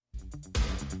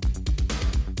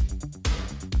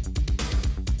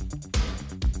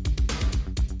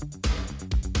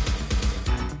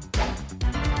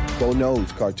Go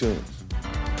Nose cartoons.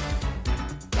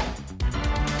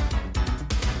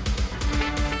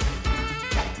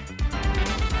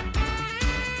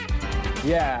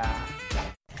 Yeah.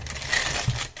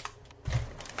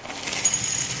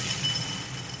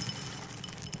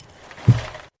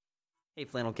 Hey,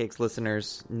 Flannel Cakes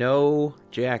listeners. No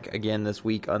Jack again this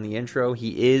week on the intro.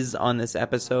 He is on this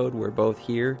episode. We're both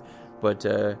here. But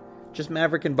just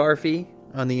Maverick and Barfy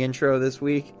on the intro this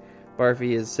week.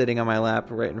 Barfy is sitting on my lap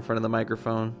right in front of the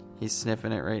microphone. He's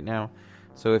sniffing it right now.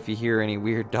 So if you hear any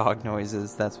weird dog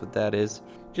noises, that's what that is.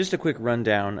 Just a quick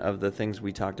rundown of the things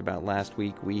we talked about last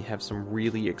week. We have some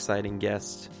really exciting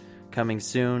guests coming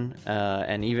soon,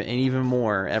 and even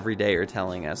more every day are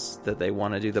telling us that they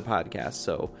want to do the podcast.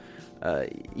 So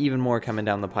even more coming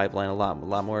down the pipeline, a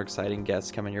lot more exciting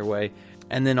guests coming your way.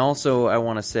 And then also I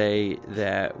want to say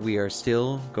that we are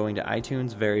still going to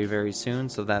iTunes very, very soon.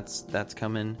 So that's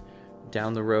coming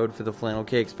down the road for the Flannel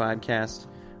Cakes podcast.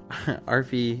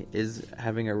 Arfie is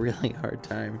having a really hard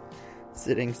time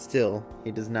sitting still.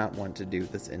 He does not want to do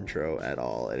this intro at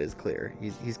all. It is clear.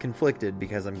 He's conflicted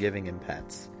because I'm giving him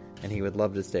pets, and he would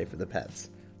love to stay for the pets,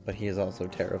 but he is also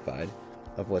terrified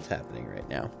of what's happening right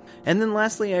now. And then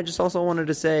lastly, I just also wanted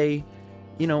to say,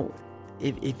 you know,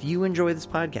 if you enjoy this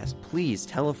podcast, please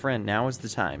tell a friend. Now is the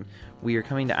time. We are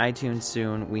coming to iTunes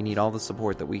soon. We need all the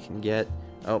support that we can get.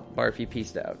 Oh, Barfy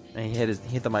pieced out. And he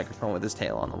hit the microphone with his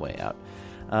tail on the way out.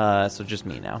 So just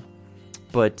me now.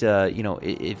 But, you know,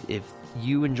 if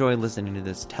you enjoy listening to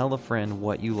this, tell a friend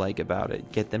what you like about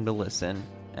it. Get them to listen,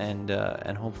 and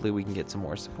hopefully we can get some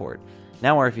more support.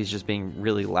 Now Arfie's just being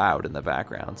really loud in the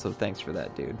background, so thanks for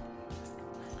that, dude.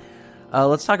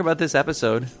 Let's talk about this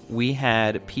episode. We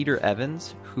had Peter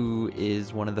Evans, who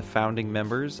is one of the founding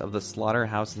members of the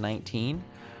Slaughterhouse 19.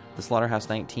 The Slaughterhouse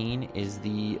 19 is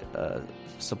the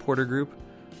supporter group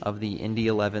of the Indy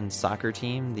 11 soccer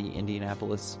team, the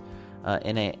Indianapolis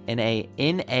NASL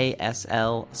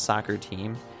soccer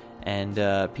team.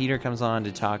 And Peter comes on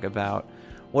to talk about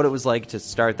what it was like to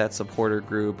start that supporter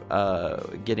group,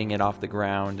 getting it off the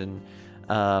ground, and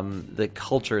the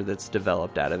culture that's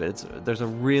developed out of it. There's a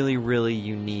really, really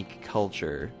unique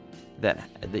culture that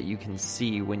you can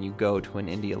see when you go to an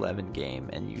Indy 11 game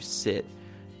and you sit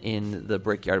in the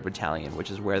Brickyard Battalion, which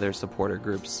is where their supporter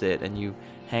groups sit, and you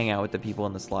hang out with the people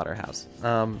in the Slaughterhouse.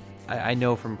 I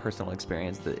know from personal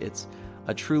experience that it's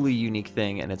a truly unique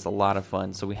thing, and it's a lot of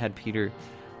fun. So we had Peter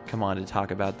come on to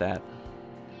talk about that.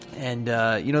 And,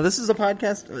 you know, this is a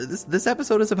podcast. This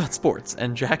episode is about sports,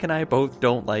 and Jack and I both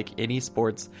don't like any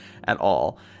sports at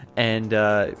all. And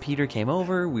Peter came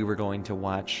over. We were going to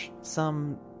watch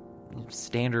some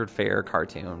standard fare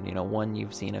cartoon, you know, one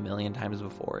you've seen a million times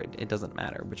before. It doesn't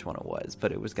matter which one it was,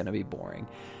 but it was going to be boring.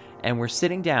 And we're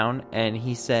sitting down, and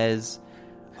he says,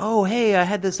 "Oh, hey, I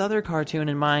had this other cartoon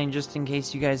in mind just in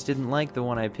case you guys didn't like the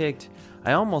one I picked.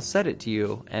 I almost said it to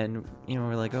you." And, you know,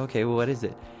 we're like, "Okay, well, what is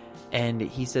it?" And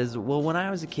he says, "Well, when I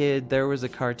was a kid, there was a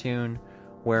cartoon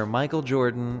where Michael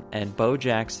Jordan and Bo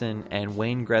Jackson and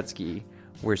Wayne Gretzky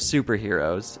were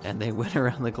superheroes, and they went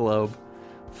around the globe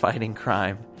fighting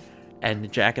crime."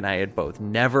 And Jack and I had both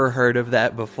never heard of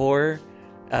that before,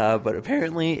 but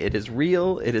apparently it is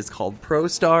real. It is called Pro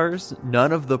Stars.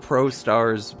 None of the Pro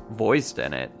Stars voiced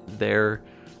in it. There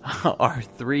are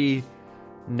 3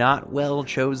 not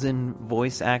well-chosen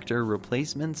voice actor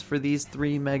replacements for these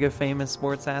 3 mega famous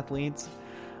sports athletes.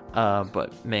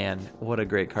 But man, what a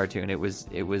great cartoon. It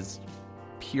was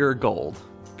pure gold.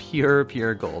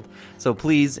 Pure gold. So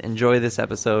please enjoy this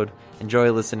episode.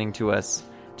 Enjoy listening to us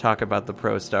talk about the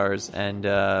Pro Stars, and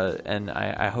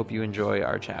I hope you enjoy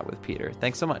our chat with Peter.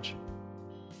 Thanks so much.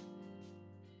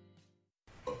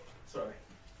 Sorry.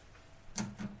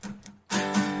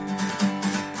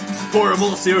 Pour a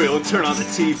bowl of cereal and turn on the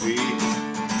TV.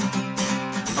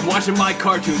 I'm watching my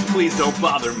cartoons, please don't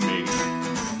bother me.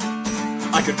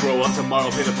 I could grow up tomorrow,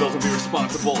 pay the bills and be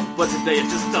responsible, but today it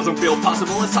just doesn't feel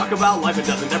possible. Let's talk about life and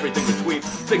death and everything between.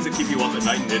 Things that keep you up at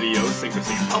night and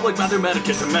idiosyncrasy. Public bathroom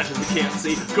etiquette and matches we can't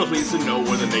see. Girls we used to know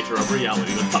were the nature of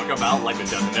reality. Let's talk about life and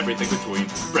death and everything between.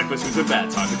 Breakfast foods and bad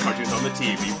times and cartoons on the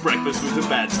TV. Breakfast foods and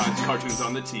bad times, cartoons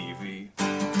on the TV.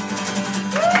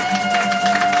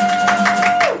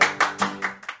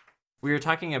 We were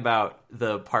talking about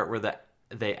the part where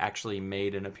they actually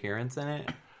made an appearance in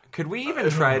it. Could we even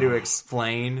try to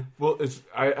explain? Well,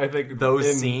 I think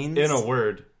those scenes in a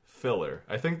word, filler.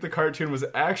 I think the cartoon was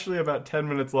actually about 10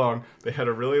 minutes long. They had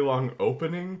a really long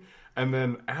opening, and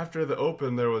then after the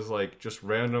open, there was like just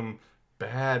random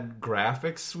bad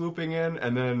graphics swooping in,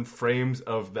 and then frames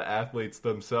of the athletes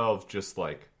themselves just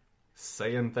like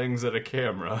saying things at a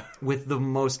camera. With the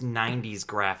most 90s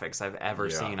graphics I've ever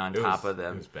seen on top of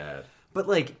them. It was bad. But,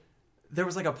 like, there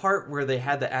was, like, a part where they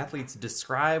had the athletes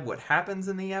describe what happens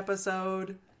in the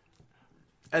episode.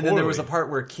 And then there was a part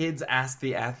where kids asked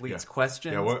the athletes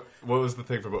questions. Yeah, what was the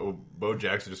thing for Bo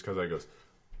Jackson just comes out and goes,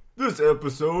 this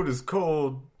episode is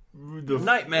called...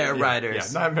 Nightmare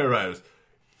Riders. Yeah, Nightmare Riders.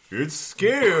 It's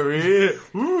scary.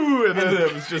 Ooh, and then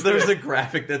it was just... There's a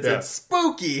graphic that said,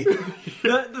 spooky.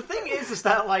 The thing is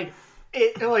that, like...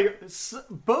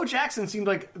 Bo Jackson seemed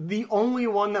like the only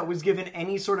one that was given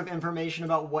any sort of information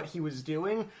about what he was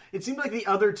doing. It seemed like the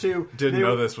other two didn't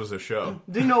know this was a show.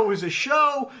 Didn't know it was a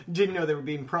show. Didn't know they were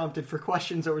being prompted for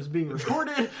questions that was being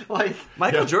recorded. Like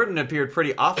Michael Jordan appeared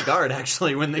pretty off guard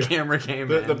actually when the camera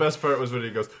came in. The best part was when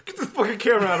he goes, "Get this fucking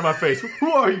camera out of my face!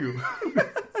 Who are you?"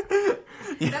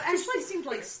 That actually seemed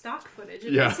like stock footage.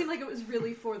 It didn't seem like it was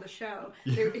really for the show.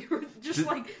 They were just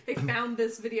they found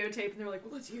this videotape and they were like,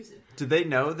 well, let's use it. Did they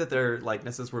know that their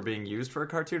likenesses were being used for a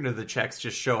cartoon, or did the checks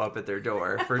just show up at their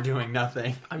door for doing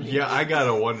nothing? I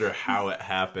gotta wonder how it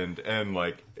happened. And,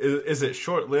 like, is it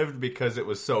short-lived because it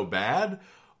was so bad?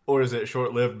 Or is it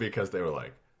short-lived because they were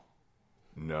like,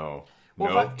 no,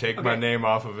 take my name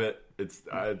off of it.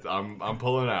 I'm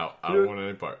pulling out. I don't want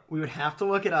any part. We would have to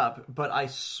look it up, but I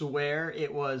swear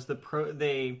it was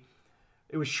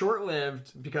it was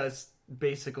short-lived because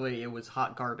basically it was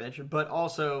hot garbage, but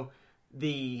also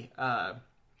I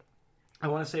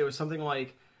want to say it was something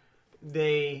like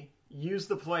they used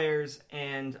the players,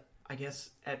 and I guess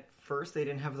at first they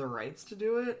didn't have the rights to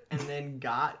do it, and then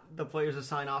got the players to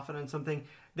sign off on something.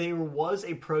 There was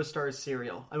a Pro Stars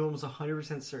cereal. I'm almost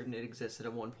 100% certain it existed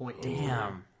at one point.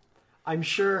 Damn. I'm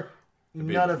sure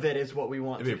none of it is what we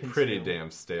want to consume. It'd be pretty damn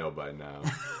stale by now.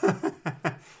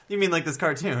 You mean like this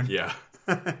cartoon? Yeah.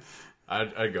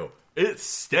 I'd go, it's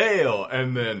stale,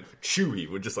 and then Chewy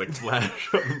would just, like,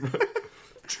 flash up.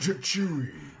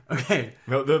 Chewy. Okay.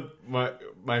 No,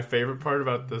 my favorite part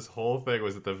about this whole thing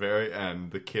was at the very end,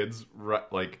 the kids,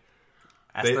 like...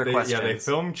 Ask their questions. Yeah, they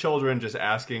filmed children just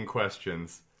asking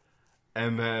questions,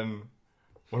 and then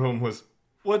one of them was,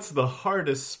 what's the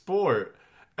hardest sport?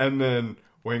 And then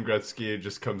Wayne Gretzky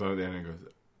just comes on at the end and goes,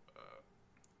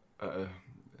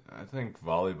 I think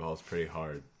volleyball's pretty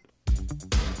hard.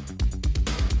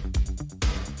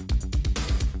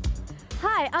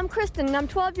 Hi, I'm Kristen and I'm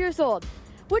 12 years old.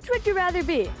 Which would you rather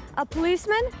be? A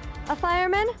policeman, a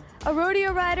fireman, a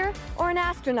rodeo rider, or an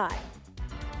astronaut?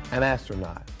 An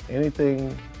astronaut.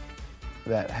 Anything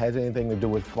that has anything to do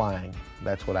with flying,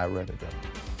 that's what I'd rather do.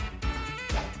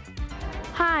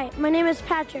 Hi, my name is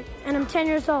Patrick, and I'm 10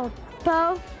 years old.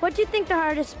 Bo, what do you think the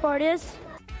hardest sport is?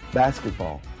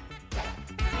 Basketball.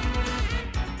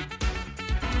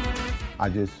 I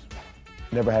just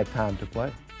never had time to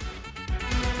play.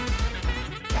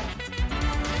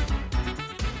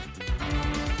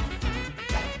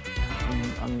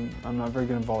 I'm not very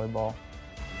good at volleyball.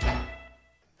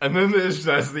 And then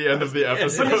that's the end of the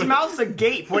episode. But his mouth's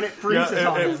agape when it freezes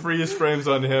on him. It freeze frames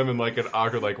on him, and, like, an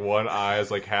awkward, like, one eye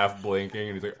is, like, half blinking,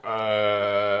 and he's like,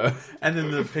 And then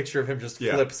the picture of him just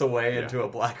flips away into a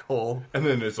black hole. And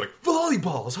then it's like,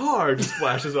 volleyball's hard! Just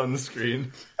flashes on the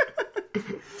screen.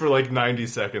 For, like, 90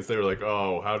 seconds, they were like,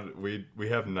 oh, how did we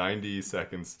have 90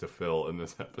 seconds to fill in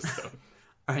this episode.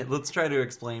 All right, let's try to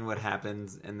explain what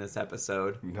happens in this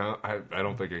episode. No, I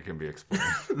don't think it can be explained.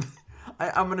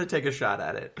 I'm going to take a shot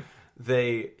at it.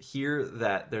 They hear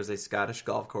that there's a Scottish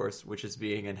golf course which is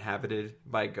being inhabited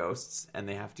by ghosts, and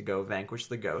they have to go vanquish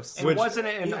the ghosts. And wasn't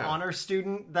it an honor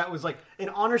student that was like an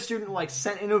honor student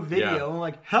sent in a video and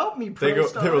like, help me, They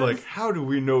were like, how do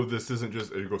we know this isn't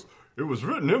just? And he goes, it was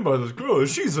written in by this girl.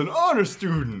 She's an honor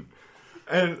student.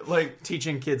 And, like,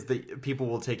 teaching kids that people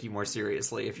will take you more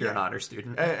seriously if you're an honor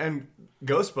student. And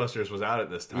Ghostbusters was out at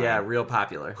this time. Yeah, real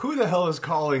popular. Who the hell is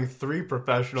calling 3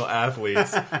 professional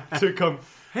athletes to come?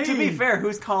 Hey. To be fair,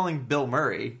 who's calling Bill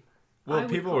Murray? Well,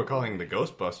 people were calling the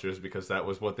Ghostbusters because that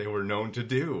was what they were known to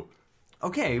do.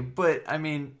 Okay, but I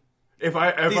mean, if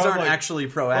these aren't actually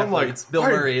pro athletes. Bill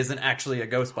Murray isn't actually a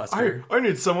Ghostbuster. I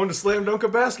need someone to slam dunk a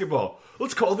basketball.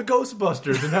 Let's call the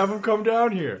Ghostbusters and have them come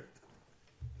down here.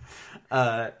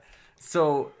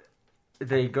 So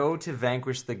they go to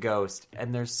vanquish the ghost,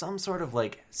 and there's some sort of,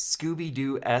 like,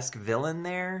 Scooby-Doo-esque villain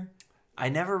there. I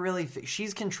never really...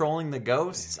 she's controlling the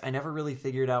ghosts. I never really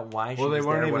figured out why she was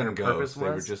there, what her purpose was. They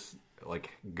were just,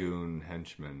 like, goon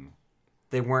henchmen.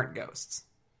 They weren't ghosts.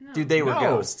 No. Dude, they were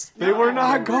ghosts. They were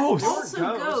not ghosts. Also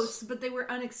ghosts, but they were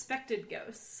unexpected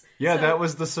ghosts. Yeah, So- that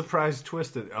was the surprise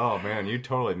twist. Oh, man, you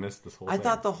totally missed this whole thing. I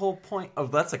thought the whole point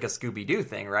of that's like a Scooby-Doo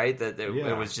thing, right? That it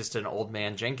Yeah. was just an old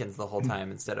man Jenkins the whole time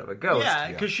instead of a ghost. Yeah,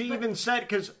 because she even said,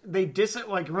 because they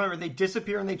remember, they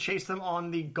disappear and they chase them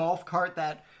on the golf cart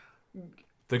that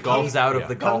comes out of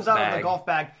the golf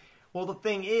bag. Well, the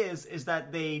thing is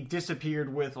that they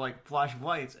disappeared with, like, flash of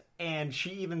lights. And she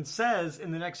even says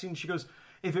in the next scene, she goes,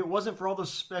 if it wasn't for all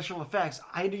those special effects,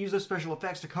 I had to use those special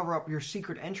effects to cover up your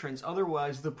secret entrance.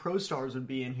 Otherwise, the pro stars would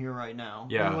be in here right now.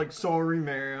 Yeah. And we're like, sorry,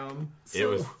 ma'am. It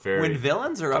was very... When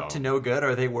villains are up to no good,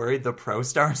 are they worried the pro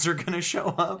stars are going to show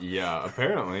up? Yeah,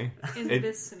 apparently. In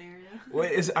this scenario.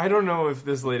 I don't know if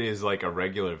this lady is like a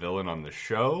regular villain on the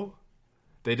show.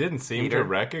 They didn't seem to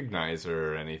recognize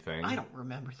her or anything. I don't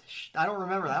remember this. I don't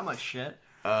remember that much shit.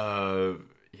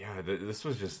 Yeah, this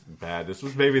was just bad. This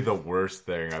was maybe the worst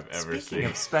thing I've ever seen. Speaking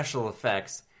of special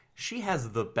effects, she has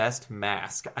the best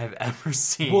mask I've ever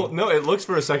seen. Well, no, it looks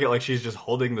for a second like she's just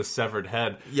holding the severed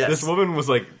head. Yes. This woman was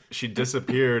like, she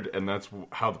disappeared, and that's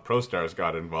how the pro stars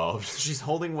got involved. She's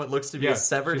holding what looks to be a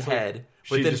severed she's like- head,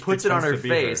 she but then just puts it on her pretends to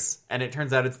be her. face, and it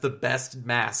turns out it's the best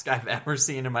mask I've ever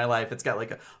seen in my life. It's got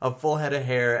like a full head of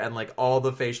hair and like all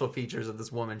the facial features of this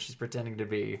woman she's pretending to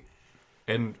be.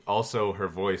 And also her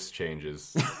voice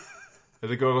changes.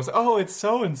 And the girl goes, oh, it's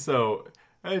so-and-so.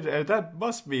 That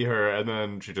must be her. And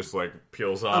then she just, like,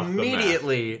 peels off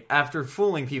Immediately, after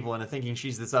fooling people into thinking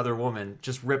she's this other woman,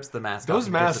 just rips the mask off. Those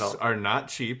and gives it masks all. are not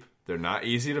cheap. They're not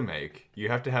easy to make. You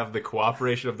have to have the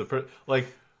cooperation of the person. Like,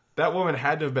 that woman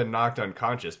had to have been knocked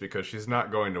unconscious because she's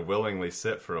not going to willingly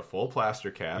sit for a full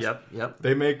plaster cast. Yep.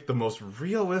 They make the most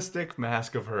realistic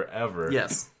mask of her ever.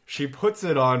 Yes. She puts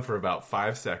it on for about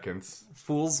 5 seconds.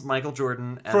 Fools Michael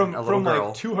Jordan and From a little girl.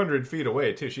 like 200 feet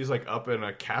away, too. She's, like, up in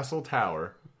a castle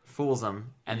tower. Fools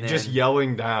them. And then... Just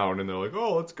yelling down, and they're like,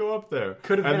 oh, let's go up there.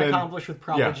 Could have been And then- accomplished with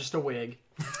probably just a wig.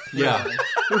 Yeah.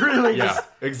 Really, Yeah, just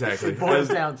exactly. it boils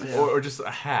down to. Or just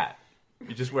a hat.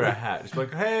 You just wear a hat. Just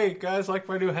like, hey, guys, like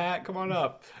my new hat? Come on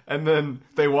up. And then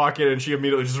they walk in, and she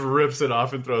immediately just rips it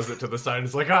off and throws it to the side.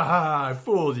 It's like, aha, I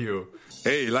fooled you.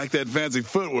 Hey, you like that fancy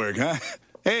footwork, huh?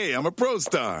 Hey, I'm a pro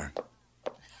star.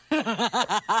 Not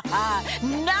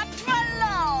for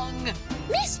long.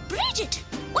 Miss Bridget,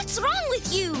 what's wrong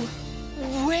with you?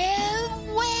 Well.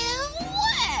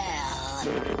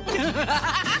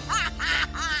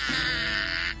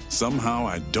 Somehow,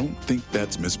 I don't think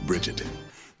that's Miss Bridget.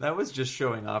 That was just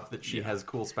showing off that she has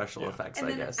cool special effects, And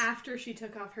I then guess. after she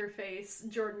took off her face,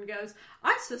 Jordan goes,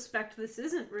 I suspect this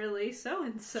isn't really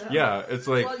so-and-so. Yeah, it's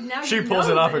like, Well, now she you pulls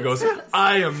know it off that and goes, it's-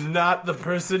 I am not the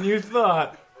person you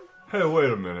thought. Hey, wait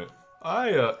a minute.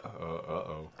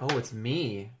 Uh-oh. Oh, it's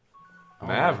me.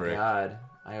 Maverick. Oh my god.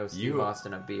 I owe Steve You-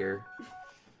 Austin a beer.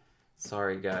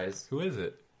 Sorry, guys. Who is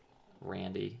it?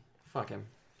 Randy. Fuck him.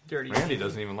 Dirty. Randy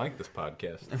doesn't even like this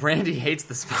podcast. Randy hates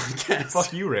this podcast.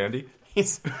 Fuck you, Randy.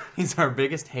 He's our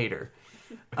biggest hater.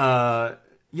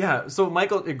 Yeah, so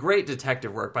great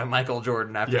detective work by Michael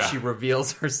Jordan after she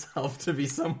reveals herself to be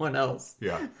someone else.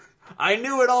 Yeah. I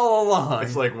knew it all along.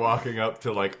 It's like walking up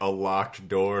to like a locked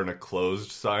door and a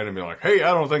closed sign and being like, hey,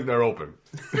 I don't think they're open.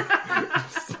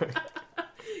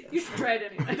 You should try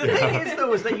it anyway. The thing is,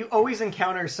 though, is that you always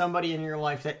encounter somebody in your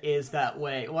life that is that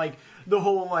way. Like, the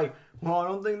whole, like, well, I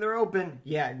don't think they're open.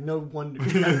 Yeah, no wonder.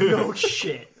 No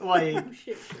shit. Like,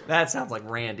 that sounds like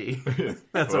Randy.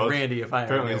 That's a Randy if I ever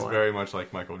apparently get he's one. very much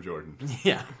like Michael Jordan.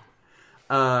 Yeah.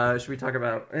 Should we talk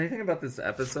about anything about this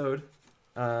episode?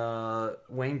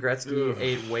 Wayne Gretzky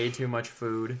ate way too much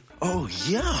food. Oh,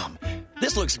 yum.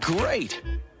 This looks great.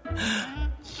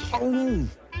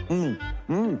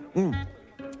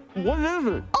 What is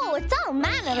it? Oh, it's all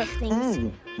manner of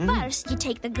things. First, you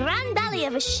take the grand belly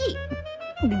of a sheep,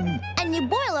 and you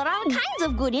boil it all kinds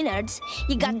of good innards.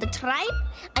 You got the tripe,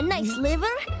 a nice liver,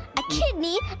 a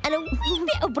kidney, and a wee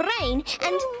bit of brain,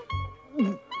 and...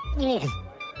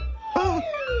 I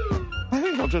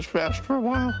think I'll just fast for a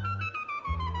while.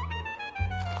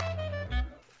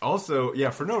 Also,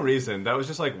 yeah, for no reason. That was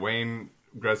just like Wayne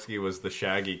Gretzky was the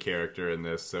Shaggy character in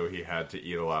this, so he had to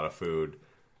eat a lot of food.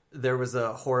 There was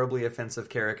a horribly offensive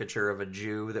caricature of a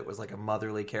Jew that was like a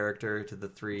motherly character to the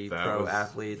three pro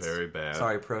athletes. Very bad.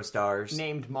 Sorry, pro stars.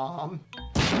 named Mom.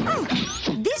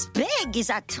 This bag is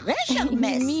a treasure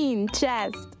mess. You mean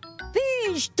chest.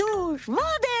 Fish, douche,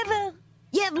 whatever.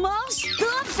 You have more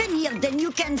stuff in here than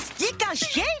you can stick a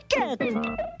shaker.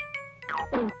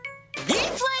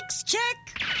 Reflex check.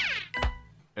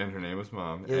 And her name was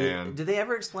Mom. Yeah, And did they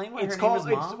ever explain why It's her called,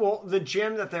 name was Mom? well, the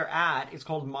gym that they're at, it's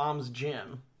called Mom's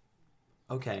Gym.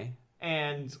 Okay.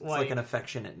 And It's like an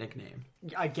affectionate nickname.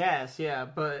 I guess, yeah.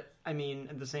 But I mean,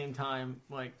 at the same time,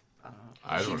 like,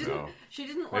 I don't know. She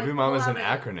didn't. Maybe mom is an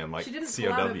acronym, like she didn't COW.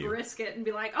 pull out a brisket and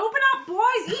be like, "Open up,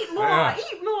 boys, eat more,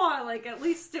 eat more." Like, at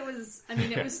least it was. I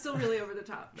mean, it was still really over the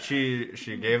top. Though.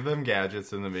 She gave them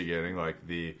gadgets in the beginning, like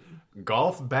the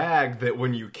golf bag that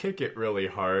when you kick it really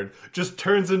hard, just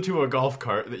turns into a golf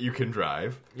cart that you can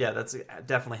drive. Yeah, that's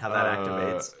definitely how that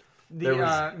activates.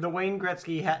 The Wayne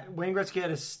Gretzky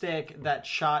had a stick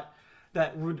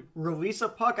that would release a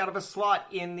puck out of a slot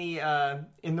in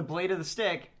the blade of the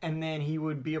stick, and then he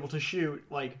would be able to shoot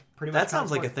like pretty much. That sounds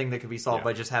like a thing that could be solved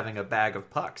by just having a bag of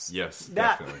pucks. Yes,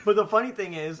 definitely. But the funny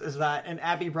thing is that, and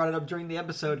Abby brought it up during the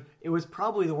episode, it was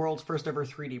probably the world's first ever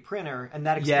 3D printer, and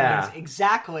that explains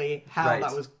exactly how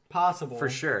that was possible. For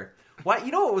sure. Why?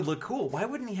 You know what would look cool? Why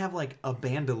wouldn't he have like a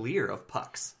bandolier of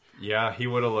pucks? Yeah, he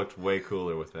would have looked way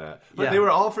cooler with that. But they were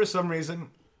all, for some reason...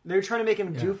 They were trying to make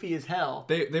him goofy as hell.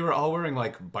 They were all wearing,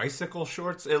 like, bicycle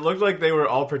shorts. It looked like they were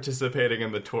all participating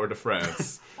in the Tour de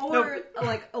France. Or,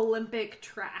 like, Olympic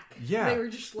track. Yeah. They were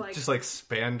just like... Just, like,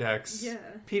 spandex. Yeah.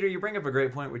 Peter, you bring up a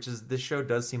great point, which is this show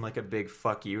does seem like a big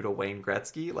fuck you to Wayne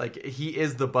Gretzky. Like, he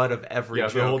is the butt of every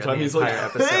joke the whole time he's like,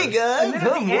 episode. "Hey, guys,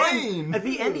 I'm Wayne!" At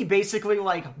the end, he basically,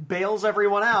 like, bails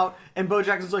everyone out, and Bo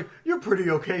Jackson's like, "You're pretty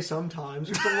okay sometimes,"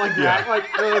 or something like that.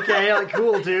 Like, okay, like,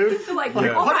 cool, dude. Like,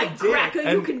 all right, cracker,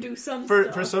 you can do some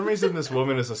stuff. For some reason, this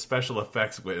woman is a special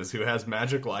effects whiz who has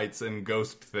magic lights and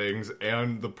ghost things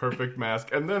and the perfect mask,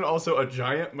 and then also a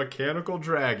giant mechanical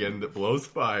dragon that blows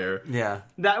fire. Yeah.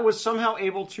 That was somehow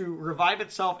able to revive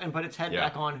itself and put its head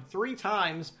back on 3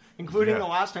 times, including the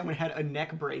last time when it had a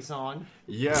neck brace on.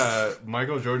 Yeah,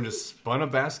 Michael Jordan just spun a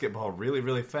basketball really,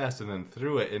 really fast and then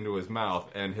threw it into his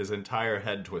mouth, and his entire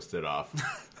head twisted off.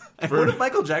 What if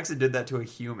Michael Jackson did that to a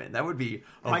human? That would be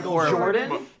Michael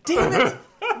Jordan? Damn it!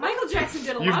 Michael Jackson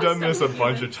did a lot You've of done stuff this a with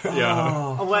bunch humans. of times.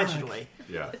 Yeah. Allegedly.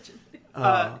 Yeah.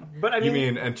 But I mean, you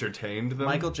mean entertained them?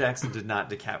 Michael Jackson did not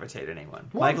decapitate anyone.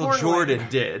 More Michael Jordan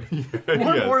did.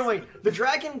 More importantly, the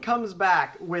dragon comes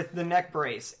back with the neck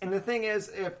brace. And the thing is,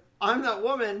 if I'm that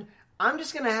woman, I'm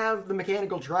just going to have the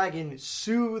mechanical dragon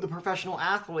sue the professional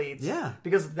athletes. Yeah.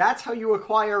 Because that's how you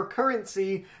acquire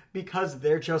currency, because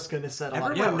they're just going to settle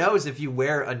on Everyone knows if you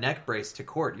wear a neck brace to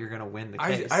court, you're going to win the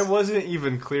case. I wasn't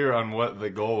even clear on what the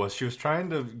goal was. She was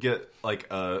trying to get like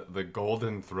the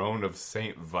golden throne of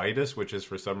Saint Vitus, which is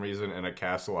for some reason in a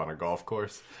castle on a golf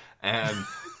course. And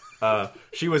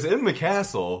she was in the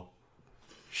castle.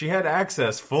 She had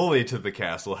access fully to the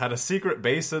castle, had a secret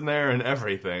base in there and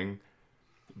everything,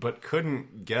 but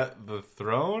couldn't get the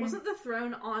throne. Wasn't the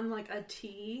throne on like a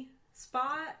T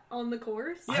spot on the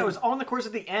course? Yeah, it was on the course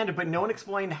at the end, but no one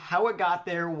explained how it got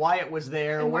there, why it was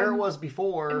there, where it was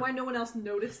before. And why no one else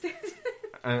noticed it.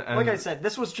 And like I said,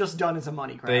 this was just done as a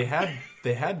money grab.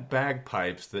 They had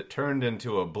bagpipes that turned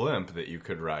into a blimp that you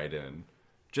could ride in.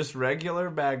 Just regular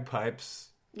bagpipes.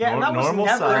 Yeah, and that was normal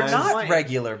never size. Not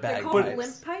regular They're bagpipes. called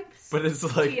limp pipes? But it's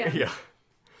like, TM.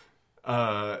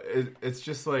 it's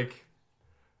just like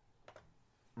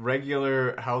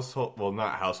regular household, well,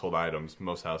 not household items.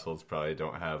 Most households probably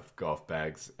don't have golf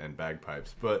bags and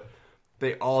bagpipes, but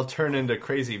they all turn into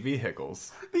crazy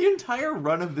vehicles. The entire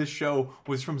run of this show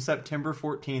was from September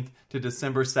 14th to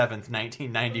December 7th,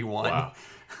 1991. Wow.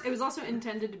 It was also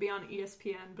intended to be on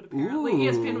ESPN, but apparently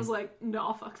ESPN was like,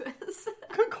 no, fuck this.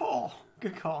 Good call.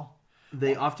 Good call.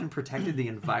 They often protected the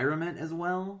environment as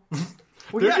well.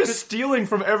 They're just stealing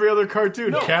from every other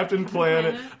cartoon. Captain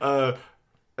Planet,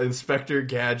 Inspector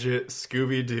Gadget,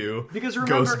 Scooby-Doo, because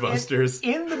remember, Ghostbusters.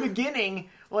 In the beginning,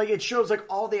 like, it shows like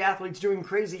all the athletes doing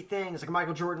crazy things. Like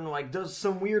Michael Jordan, like, does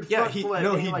some weird front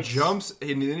flip. He like, jumps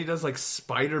and then he does like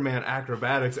Spider-Man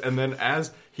acrobatics, and then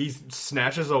as he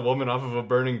snatches a woman off of a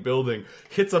burning building,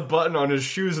 hits a button on his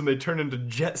shoes and they turn into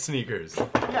jet sneakers.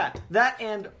 Yeah, that,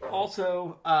 and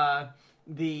also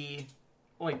the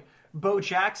like Bo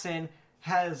Jackson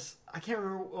has, I can't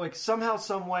remember, like somehow,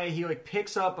 some way he like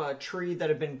picks up a tree that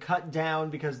had been cut down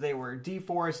because they were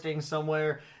deforesting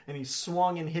somewhere, and he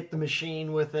swung and hit the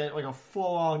machine with it, like a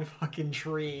full-on fucking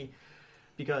tree,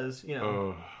 because, you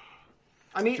know.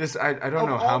 I mean, just I don't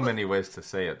know how many ways to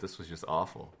say it. This was just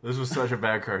awful. This was such a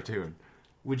bad cartoon.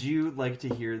 Would you like to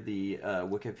hear the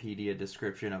Wikipedia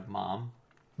description of Mom?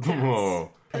 Yes.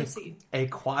 Proceed. A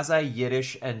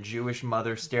quasi-Yiddish and Jewish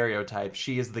mother stereotype,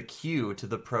 she is the Q to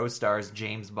the pro star's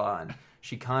James Bond.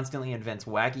 She constantly invents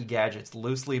wacky gadgets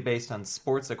loosely based on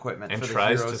sports equipment and for the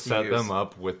tries heroes to set use. them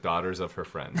up with daughters of her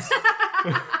friends.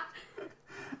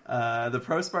 The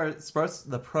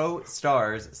pro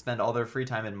stars spend all their free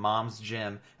time in Mom's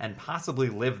gym and possibly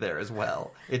live there as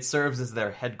well. It serves as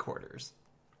their headquarters.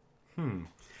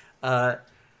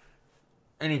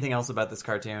 Anything else about this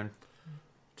cartoon?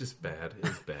 Just bad.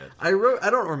 It's bad. I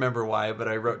don't remember why, but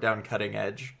I wrote down Cutting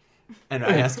Edge. And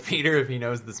I asked Peter if he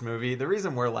knows this movie. The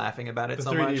reason we're laughing about it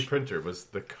so much... The 3D printer was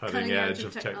the cutting edge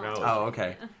of technology. Oh,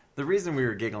 okay. The reason we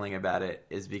were giggling about it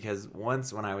is because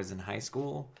once when I was in high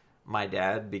school, my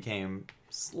dad became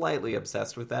slightly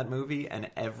obsessed with that movie,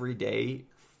 and every day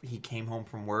he came home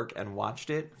from work and watched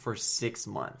it for 6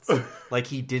 months. Like,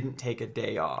 he didn't take a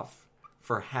day off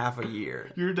for half a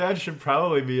year. Your dad should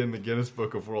probably be in the Guinness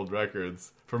Book of World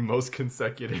Records for most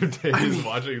consecutive days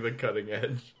watching the cutting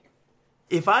edge.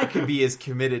 If I could be as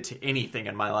committed to anything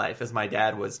in my life as my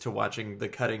dad was to watching The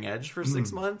Cutting Edge for 6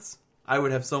 months, I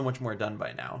would have so much more done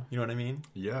by now. You know what I mean?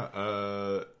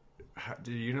 Yeah.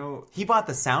 Do you know... He bought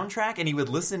the soundtrack, and he would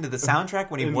listen to the soundtrack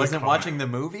when he wasn't watching the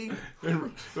movie?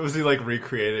 Was he, like,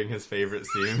 recreating his favorite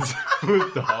scenes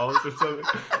with dolls or something?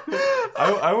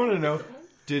 I want to know,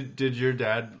 did your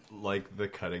dad like The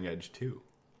Cutting Edge too?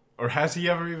 Or has he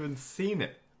ever even seen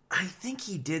it? I think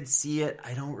he did see it.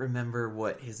 I don't remember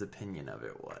what his opinion of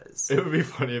it was. It would be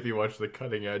funny if he watched The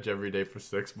Cutting Edge every day for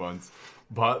 6 months,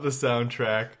 bought the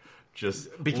soundtrack,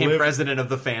 just became president of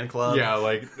the fan club. Yeah,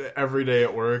 like every day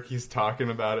at work, he's talking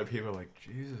about it. People are like,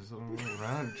 Jesus,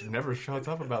 Ron never shuts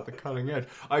up about The Cutting Edge.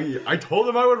 I told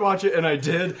him I would watch it, and I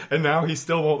did, and now he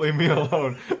still won't leave me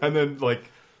alone. And then, like,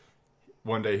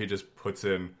 one day he just puts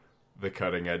in The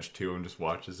Cutting Edge 2 and just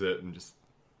watches it and just...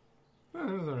 Oh,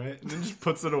 it was alright. And then just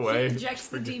puts it away. He ejects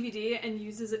the DVD and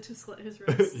uses it to slit his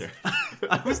wrists. Yeah.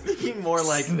 I was thinking more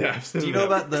like, do you know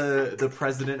about the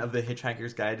president of the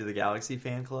Hitchhiker's Guide to the Galaxy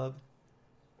fan club?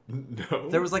 No.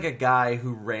 There was like a guy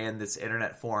who ran this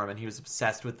internet forum, and he was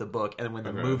obsessed with the book, and when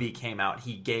the movie came out,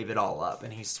 he gave it all up,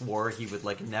 and he swore he would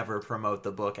like never promote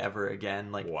the book ever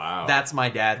again. Like, wow. That's my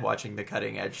dad watching The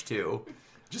Cutting Edge too.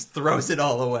 Just throws it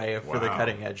all away for The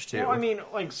Cutting Edge too. Well, I mean,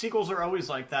 like, sequels are always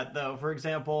like that, though. For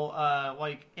example,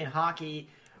 like in hockey,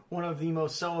 one of the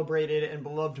most celebrated and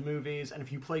beloved movies, and if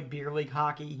you play beer league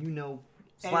hockey, you know...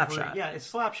 Slapshot. Yeah,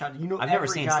 it's Slapshot. You know, I've never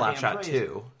seen Slapshot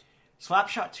 2.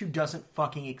 Slapshot 2 doesn't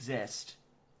fucking exist.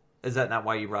 Is that not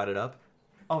why you brought it up?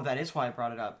 Oh, that is why I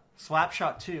brought it up.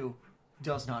 Slapshot 2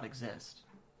 does not exist.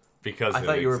 Because I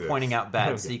thought you were pointing out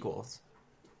bad sequels.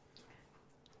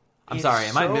 I'm sorry,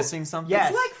 am I missing something?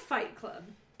 Yes. It's like Fight Club.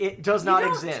 It does not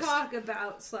You exist. don't talk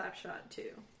about Slapshot 2.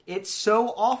 It's so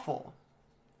awful.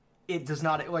 It does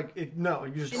not, like, no,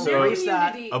 you just So, erase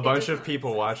that. a bunch of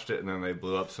people watched it and then they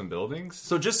blew up some buildings.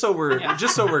 So just so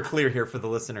we're clear here for the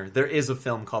listener, there is a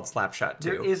film called Slapshot 2.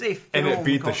 There is a film and it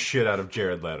beat the shit out of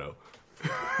Jared Leto.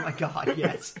 Oh my god,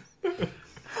 yes.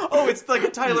 Oh, it's like a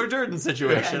Tyler Durden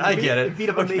situation. Yeah, I get it. Beat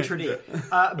up a maitre d'.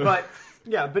 But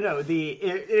no,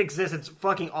 it exists. It's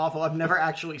fucking awful. I've never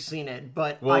actually seen it,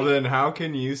 but then how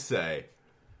can you say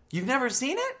you've never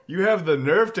seen it? You have the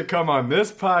nerve to come on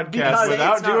this podcast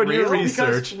without doing your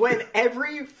research. Because when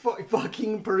every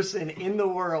fucking person in the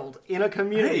world, in a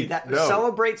community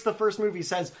celebrates the first movie,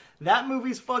 says, that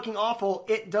movie's fucking awful,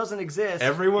 it doesn't exist.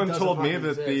 Everyone told me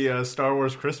that the Star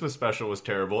Wars Christmas special was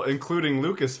terrible, including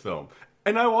Lucasfilm.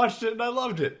 And I watched it and I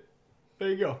loved it. There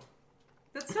you go.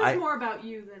 That says more about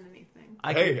you than anything.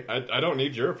 I don't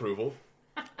need your approval.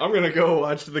 I'm going to go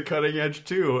watch The Cutting Edge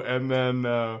 2 and then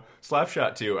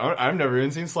Slapshot 2. I've never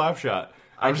even seen Slapshot.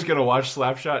 I'm just going to watch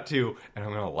Slapshot 2 and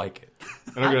I'm going to like it.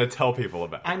 And I'm going to tell people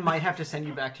about it. I might have to send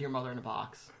you back to your mother in a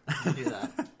box to do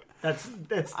that.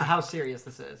 That's how serious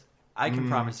this is. I can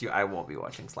promise you I won't be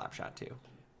watching Slapshot 2.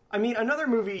 I mean, another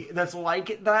movie that's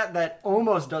like that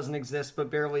almost doesn't exist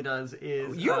but barely does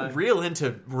is... You're real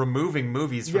into removing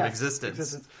movies from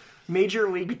existence. Major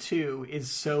League 2 is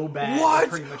so bad. What?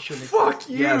 Pretty much shouldn't Fuck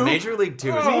you. Yeah, Major League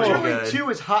 2 is Major really League good. 2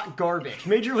 is hot garbage.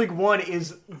 Major League 1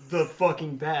 is the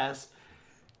fucking best.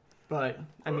 But,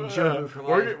 I mean, Joe for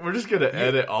life. We're just going to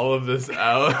edit all of this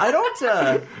out. I don't...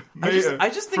 I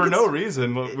just think for no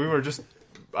reason.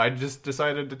 I just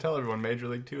decided to tell everyone Major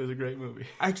League 2 is a great movie.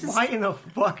 Why in the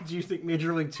fuck do you think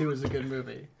Major League 2 is a good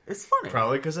movie? It's funny.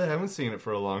 Probably because I haven't seen it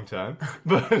for a long time.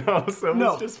 But also,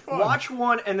 it's just fun. Watch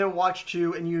 1 and then watch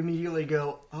 2 and you immediately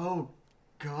go, oh,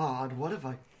 God, what have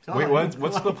I done? Wait,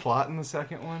 what's the plot in the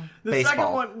second one? The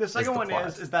second one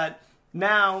is that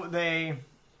now the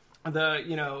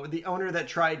owner that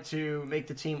tried to make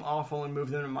the team awful and move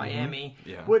them to Miami,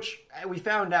 which we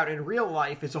found out in real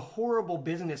life is a horrible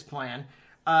business plan,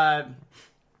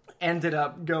 ended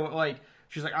up going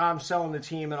she's like, I'm selling the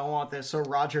team and I want this. So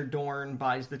Roger Dorn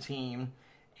buys the team,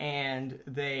 and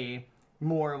they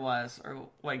more or less are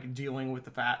like dealing with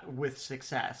with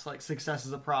success. Like, success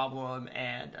is a problem,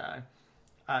 and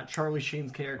Charlie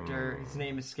Sheen's character. His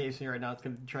name escapes me right now. It's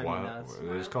going to drive me nuts.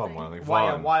 They just call him Wild Thing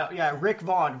Vaughn. Rick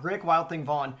Vaughn. Rick Wild Thing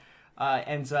Vaughn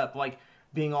ends up like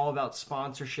being all about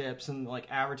sponsorships and like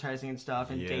advertising and stuff,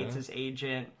 and dates his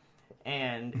agent,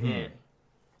 and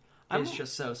it's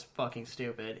just so fucking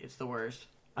stupid. It's the worst.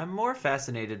 I'm more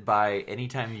fascinated by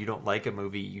anytime you don't like a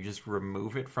movie, you just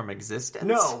remove it from existence.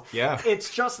 No. Yeah.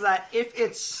 It's just that if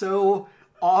it's so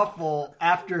awful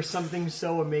after something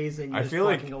so amazing, I feel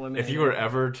like if you were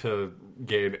ever to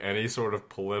gain any sort of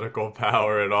political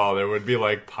power at all, there would be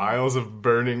like piles of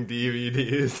burning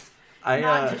DVDs.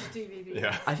 Not just DVDs.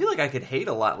 Yeah. I feel like I could hate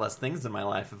a lot less things in my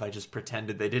life if I just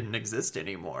pretended they didn't exist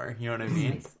anymore. You know what I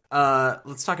mean?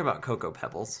 Let's talk about Cocoa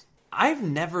Pebbles. I've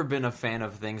never been a fan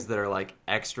of things that are like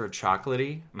extra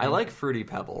chocolatey. I like Fruity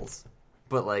Pebbles,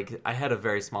 but like I had a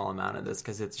very small amount of this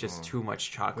because it's just too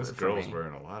much chocolate This for me. girl's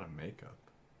wearing a lot of makeup.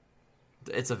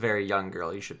 It's a very young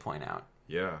girl, you should point out.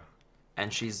 Yeah.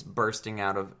 And she's bursting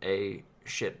out of a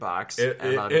shit box It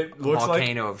looks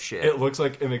volcano like, of shit. It looks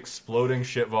like an exploding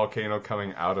shit volcano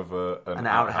coming out of an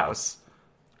outhouse.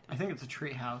 I think it's a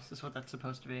tree house is what that's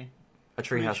supposed to be. A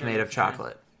tree house made of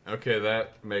chocolate. Okay,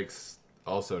 that makes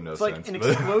also no It's sense. like an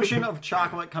explosion of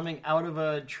chocolate coming out of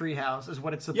a tree house is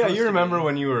what it's supposed to be. Yeah, you remember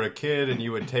when you were a kid and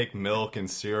you would take milk and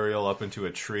cereal up into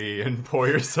a tree and pour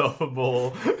yourself a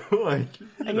bowl? Like,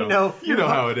 you know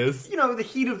how it is. You know, the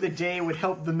heat of the day would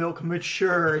help the milk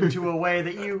mature into a way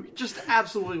that you just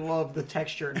absolutely love the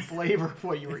texture and flavor of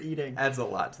what you were eating. Adds a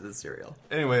lot to the cereal.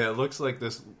 Anyway, it looks like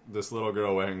this little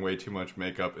girl wearing way too much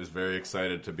makeup is very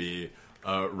excited to be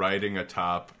riding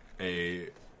atop a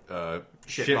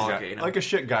shit volcano. like a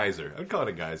shit geyser. I'd call it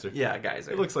a geyser. Yeah, a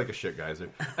geyser. It looks like a shit geyser.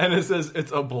 And it says,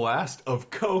 it's a blast of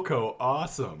cocoa.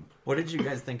 Awesome. What did you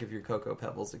guys think of your Cocoa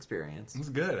Pebbles experience? It was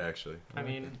good, actually. I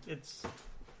mean, it's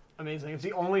amazing. It's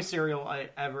the only cereal I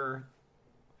ever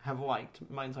have liked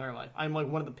my entire life. I'm like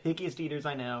one of the pickiest eaters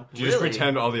I know. You just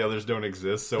pretend all the others don't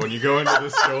exist, so when you go into the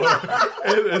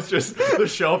store, it's just, the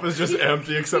shelf is just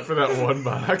empty except for that one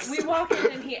box. We walk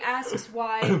in and he asks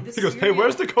why the He goes, hey,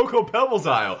 where's the Cocoa Pebbles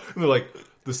aisle? And they're like,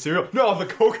 the cereal? No, the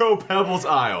Cocoa Pebbles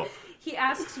aisle. He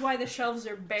asks why the shelves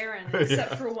are barren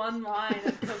except for one line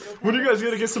of Cocoa Pebbles. When are you guys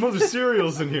going to get some other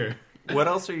cereals in here? What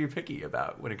else are you picky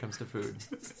about when it comes to food?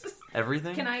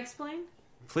 Everything? Can I explain?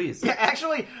 Please. Yeah,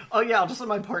 actually, I'll just let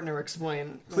my partner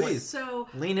explain. Please. So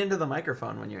lean into the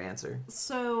microphone when you answer.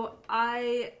 So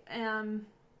I am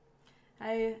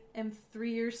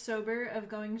 3 years sober of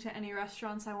going to any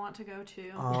restaurants I want to go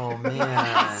to. Oh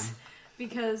man.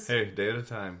 Because hey, day at a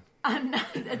time. I'm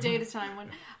not a day at a time when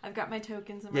I've got my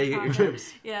tokens in my you pocket. get your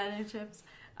chips. Yeah, no chips.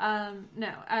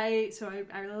 No, I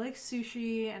really like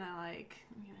sushi and I like,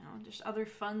 just other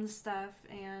fun stuff,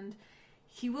 and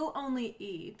he will only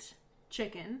eat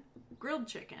chicken, grilled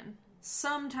chicken,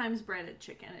 sometimes breaded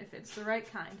chicken if it's the right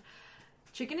kind,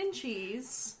 chicken and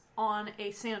cheese on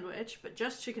a sandwich, but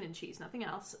just chicken and cheese, nothing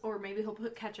else, or maybe he'll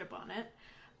put ketchup on it.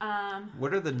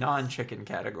 What are the non-chicken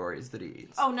categories that he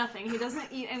eats? Oh, nothing. He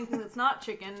doesn't eat anything that's not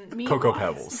chicken. Cocoa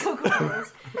Pebbles. Cocoa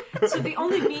Pebbles. So the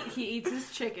only meat he eats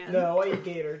is chicken. No, I eat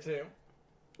gator too.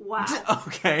 Wow.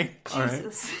 Okay.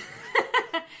 Jesus.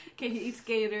 Okay, he eats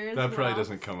gator. That probably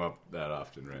doesn't come up that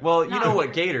often, right? Well, you know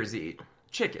what gators eat?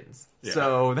 Chickens. Yeah.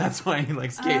 So that's why he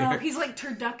likes gator. Oh, he's like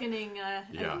turduckening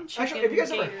yeah. Actually, have you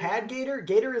guys ever had gator?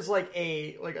 Gator is like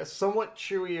a somewhat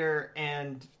chewier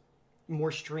and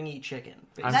more stringy chicken.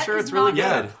 I'm sure it's really good.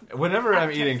 Yeah. Whenever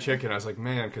I'm eating chicken, I was like,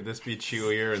 man, could this be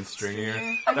chewier and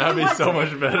stringier? That would be so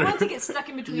much better. I want to get stuck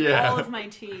in between all of my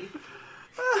teeth.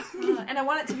 And I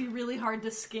want it to be really hard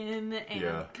to skin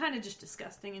and kind of just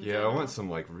disgusting. In general. I want some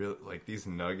these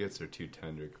nuggets are too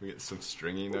tender. Can we get some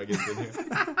stringy nuggets in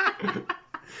here?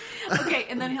 Okay,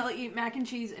 and then he'll eat mac and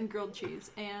cheese and grilled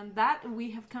cheese, and that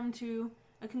we have come to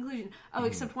a conclusion. Oh,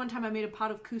 except one time I made a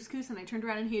pot of couscous and I turned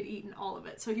around and he had eaten all of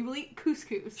it. So he will eat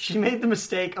couscous. She made the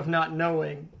mistake of not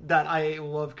knowing that I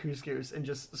love couscous and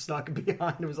just snuck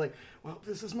behind and was like, well,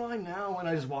 this is mine now, and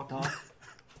I just walked off.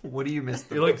 What do you miss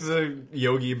the You're most? like the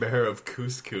Yogi Bear of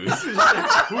couscous.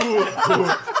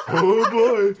 oh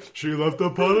boy, she left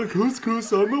a pot of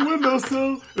couscous on the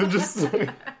windowsill. And just like...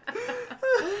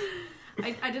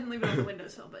 I didn't leave it on the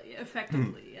windowsill, but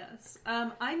effectively, yes.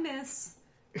 I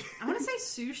want to say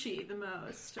sushi the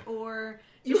most, or...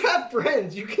 You have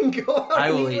friends. You can go out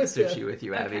I will and eat with sushi them. with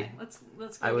you, Abby. Okay, let's go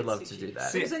I would get love sushi. to do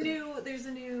that. There's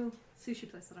a new sushi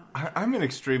place that I want. I'm an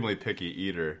extremely picky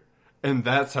eater, and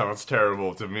that sounds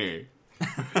terrible to me.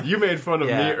 You made fun of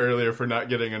me earlier for not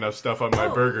getting enough stuff on my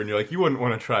burger, and you're like, you wouldn't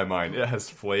want to try mine. It has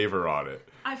flavor on it.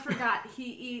 I forgot. He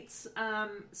eats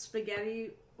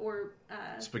spaghetti or...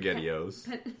 SpaghettiOs.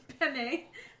 Penne.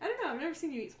 I don't know. I've never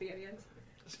seen you eat SpaghettiOs.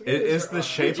 Is the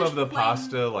shape Just of the plain-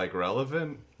 pasta like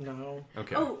relevant? No.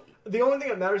 Okay. Oh, The only thing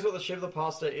that matters about the shape of the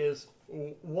pasta is,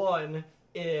 one,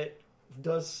 it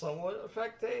does somewhat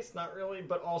affect taste, not really,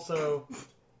 but also...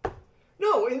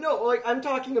 No, like, I'm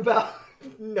talking about...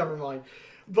 Never mind.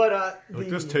 But,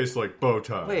 this tastes like bow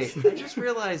ties. Wait, I just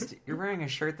realized you're wearing a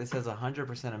shirt that says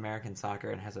 100% American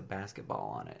soccer and has a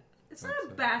basketball on it. it's not a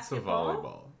It's a basketball.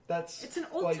 volleyball. It's an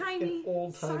like old-timey an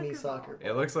old-timey soccer soccer ball.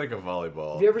 It looks like a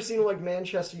volleyball. Have you ever seen, like,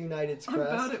 Manchester United's I'm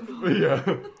crest? about it.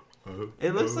 Yeah.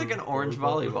 It looks like an orange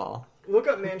volleyball. Look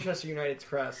up Manchester United's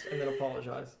crest and then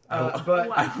apologize. But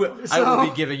Wow. I will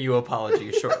be giving you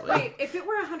apologies shortly. Wait, if it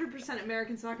were 100%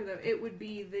 American soccer, though, it would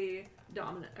be the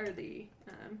domino, or the,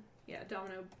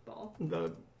 domino ball.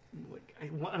 I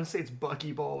want to say it's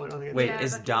Bucky Ball. I don't think it's Wait, Yeah,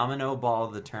 is but- domino ball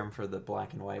the term for the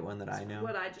black and white one that I know?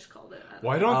 What I just called it. I don't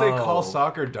Why know. don't they call Oh.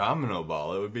 soccer domino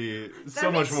ball? It would be so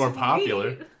That'd be much more sweet.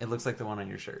 popular. It looks like the one on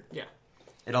your shirt. Yeah.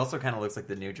 It also kind of looks like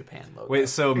the New Japan logo. Wait,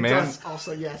 so It man, does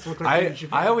also, yes. Look like New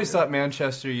Japan. I always thought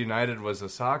Manchester United was a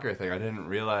soccer thing. I didn't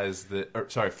realize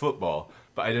football,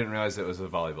 but I didn't realize it was a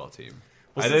volleyball team.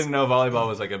 I didn't know volleyball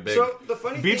was like a big... So, the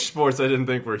funny beach thing- sports I didn't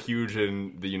think were huge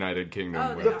in the United Kingdom.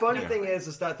 Oh, where- The funny thing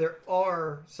is that there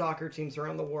are soccer teams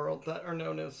around the world that are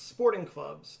known as sporting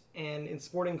clubs, and in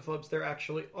sporting clubs there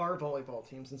actually are volleyball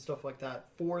teams and stuff like that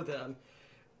for them.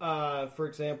 For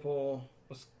example,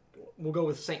 we'll go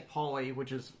with St. Pauli,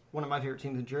 which is one of my favorite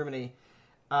teams in Germany.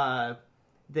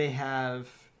 They have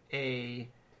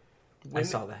I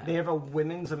saw that. They have a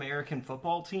women's American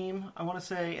football team, I want to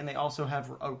say, and they also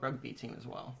have a rugby team as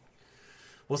well.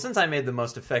 Well, since I made the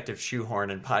most effective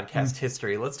shoehorn in podcast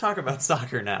history, let's talk about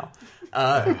soccer now.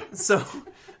 So,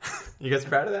 you guys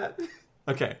proud of that?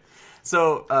 Okay.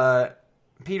 So,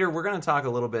 Peter, we're going to talk a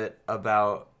little bit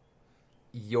about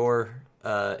your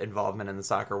involvement in the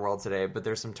soccer world today, but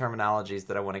there's some terminologies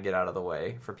that I want to get out of the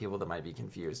way for people that might be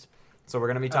confused. So we're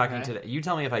going to be talking today. You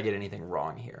tell me if I get anything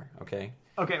wrong here, okay?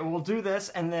 Okay, we'll do this,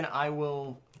 and then I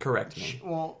will... Correct me.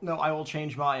 I will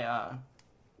change my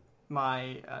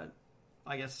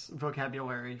I guess,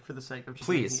 vocabulary for the sake of just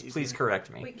making it Please easier.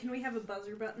 correct me. Wait, can we have a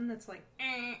buzzer button that's like, No,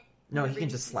 he whenever can you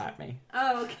just say slap something? me.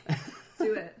 Oh, okay.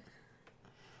 Do it.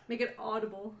 Make it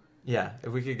audible. Yeah,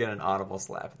 if we could get an audible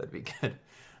slap, that'd be good.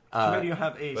 So maybe you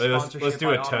have a let's sponsorship do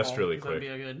by a test Audible, really 'cause that'd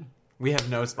quick. be a good... We have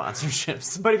no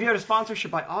sponsorships. But if you had a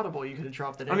sponsorship by Audible, you could have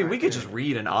dropped it in. I mean, we right could there. just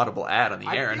read an audible ad on the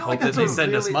I air and feel hope like that that's they a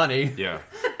send us really- money. Yeah.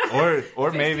 Or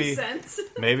 50 maybe cents.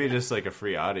 maybe just like a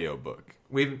free audio book.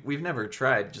 We've never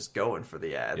tried just going for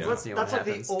the ads. Yeah. Let's see what That's like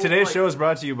the happens. old- Today's like- show is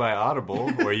brought to you by Audible,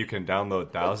 where you can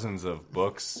download thousands of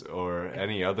books or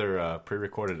any other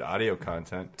pre-recorded audio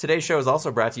content. Today's show is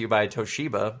also brought to you by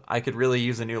Toshiba. I could really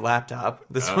use a new laptop.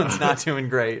 This one's not doing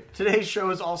great. Today's show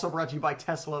is also brought to you by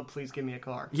Tesla. Please give me a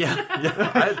car.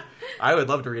 Yeah. I would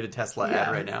love to read a Tesla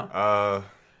ad right now.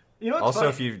 You know what's Also, funny?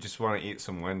 if you just want to eat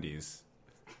some Wendy's,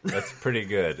 that's pretty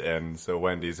good. And so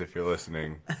Wendy's, if you're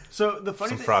listening, So the funny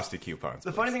some thing, frosty coupons.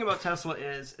 the funny thing about Tesla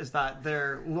is that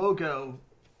their logo,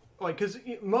 like, because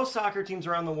most soccer teams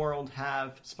around the world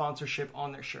have sponsorship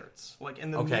on their shirts, like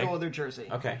in the Okay. middle of their jersey.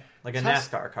 Okay. Like a Tes-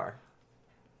 NASCAR car.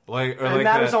 Like, or And like it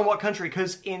matters that- on what country,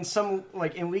 because in some,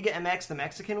 like in Liga MX, the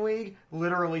Mexican league,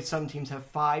 literally some teams have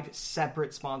 5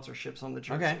 separate sponsorships on the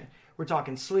jersey. Okay. We're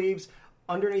talking sleeves,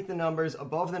 underneath the numbers,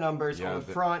 above the numbers, Yeah, on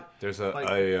the front. There's like-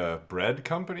 a bread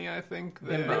company, I think.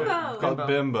 Bimbo. Called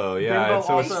Bimbo. Yeah. Bimbo and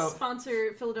so also- it's,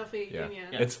 Sponsor Philadelphia yeah.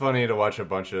 Union. It's funny to watch a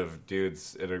bunch of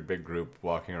dudes in a big group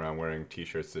walking around wearing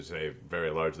T-shirts that say very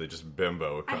largely just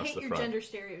Bimbo I across hate the your front. gender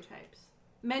stereotypes.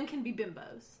 Men can be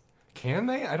bimbos. Can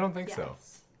they? I don't think so.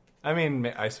 Yes. I mean,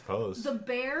 I suppose. The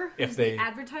bear, If who's they- the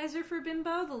advertiser for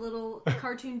Bimbo, the little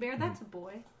cartoon bear, that's a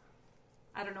boy.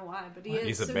 I don't know why, but he is.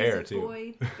 He's a so bear, he's a too.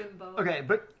 boy Bimbo. Okay,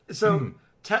 but so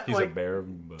He's like a bear.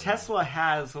 Tesla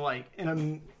has like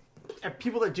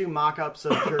people that do mock-ups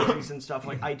of jerseys and stuff,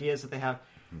 like ideas that they have.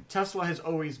 Tesla has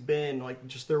always been like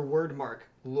just their word mark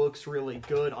looks really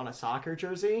good on a soccer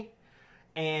jersey,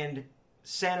 and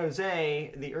San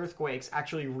Jose, the Earthquakes,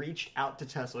 actually reached out to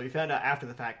Tesla. We found out after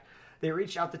the fact. They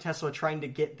reached out to Tesla trying to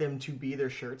get them to be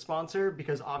their shirt sponsor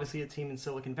because obviously a team in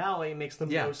Silicon Valley makes the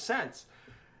most sense.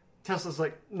 Tesla's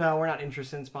like, no, we're not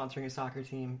interested in sponsoring a soccer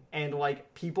team. And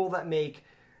like people that make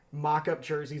mock-up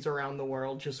jerseys around the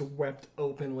world just wept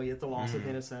openly at the loss of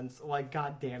innocence. Like,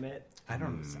 god damn it. I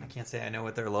can't say I know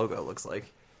what their logo looks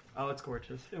like. Oh, it's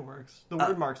gorgeous. It works. The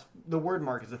word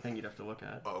mark is the thing you'd have to look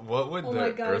at. What would Oh my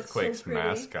the God, it's so Earthquakes pretty.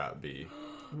 mascot be?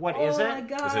 What Oh is my it?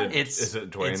 god. Is it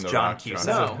Dwayne it's the John Rock Cusack.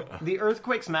 Johnson? No, the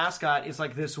Earthquakes mascot is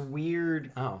like this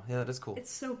weird. Oh, yeah, that is cool.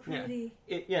 It's so Yeah, pretty.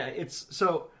 it's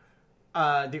so.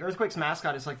 the Earthquakes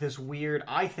mascot is like this weird.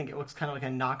 I think it looks kind of like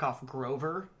a knockoff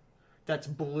Grover. That's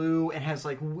blue and has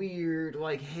like weird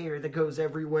like hair that goes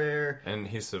everywhere. And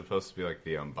he's supposed to be like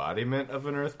the embodiment of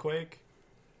an earthquake.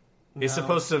 He's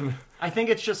supposed to. I think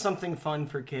it's just something fun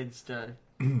for kids to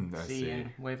see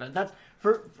and wave at. That's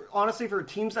honestly for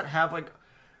teams that have like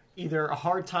either a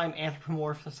hard time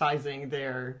anthropomorphizing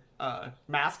their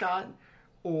mascot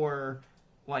or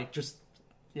like just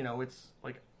it's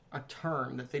like a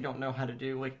term that they don't know how to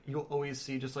do. Like you'll always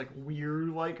see just like weird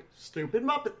like stupid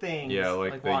Muppet things. Yeah,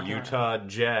 like the Utah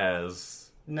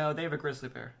Jazz. No, they have a grizzly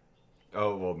bear.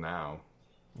 Oh well, now.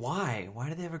 Why? Why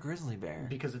do they have a grizzly bear?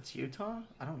 Because it's Utah?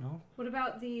 I don't know. What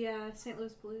about the St.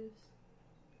 Louis Blues?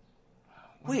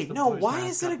 Wait, no. Why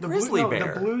is it a grizzly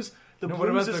bear? The Blues. What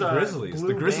about the Grizzlies?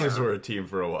 The Grizzlies were a team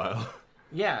for a while.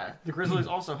 Yeah, the Grizzlies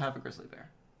also have a grizzly bear.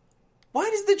 Why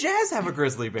does the Jazz have a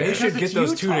grizzly bear? They should get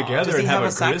those two together and have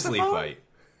a grizzly fight.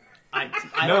 I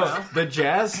don't know. The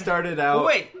Jazz started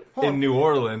out in New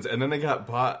Orleans, and then they got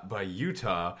bought by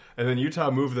Utah, and then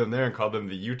Utah moved them there and called them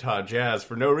the Utah Jazz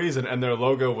for no reason, and their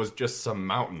logo was just some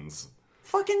mountains.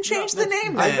 Fucking change the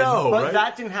name, then. I know, but right?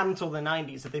 that didn't happen until the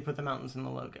 90s that they put the mountains in the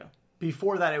logo.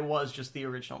 Before that, it was just the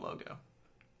original logo.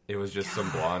 It was just some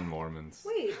blonde Mormons.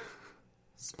 Wait.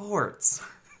 Sports.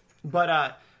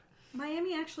 But,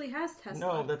 Miami actually has Tesla.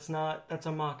 No, that's not. That's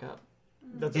a mock-up.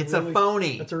 It's a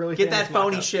phony. That's a really Get that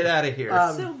phony mock-up. shit out of here.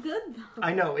 So good, though.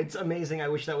 I know. It's amazing. I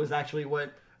wish that was actually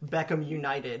what Beckham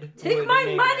United Take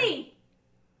my money!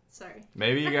 Sorry.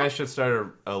 Maybe you guys should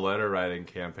start a letter writing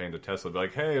campaign to Tesla. Be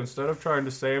like, hey, instead of trying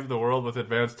to save the world with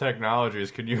advanced technologies,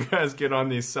 can you guys get on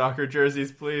these soccer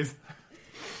jerseys, please?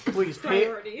 Please pay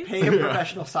a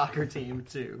professional soccer team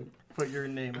to put your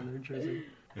name on their jersey.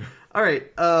 All right.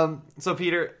 So,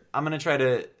 Peter, I'm going to try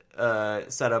to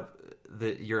set up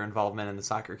your involvement in the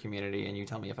soccer community, and you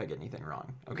tell me if I get anything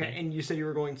wrong. Okay, and you said you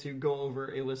were going to go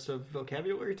over a list of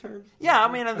vocabulary terms? Yeah,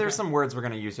 I mean, there's some words we're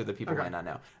going to use here that people might not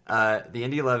know. The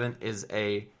Indy 11 is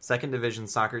a second division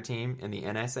soccer team in the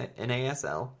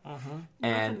NASL. North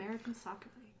American Soccer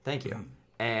League. Thank you.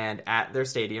 And at their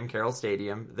stadium, Carroll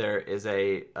Stadium, there is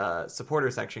a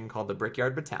supporter section called the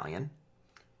Brickyard Battalion.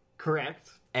 Correct.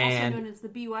 And, also known as the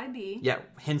BYB. Yeah,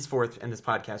 henceforth in this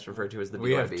podcast referred to as the BYB.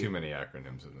 We have too many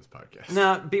acronyms in this podcast.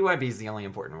 No, BYB is the only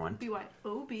important one.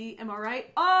 BYOB, am I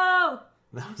right? Oh!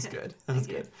 That was good. That was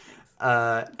good.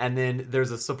 And then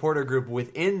there's a supporter group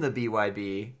within the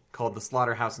BYB called the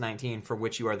Slaughterhouse 19, for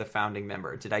which you are the founding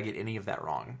member. Did I get any of that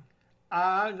wrong?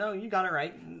 No, you got it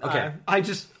right. Okay.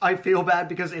 I feel bad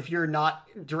because if you're not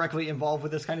directly involved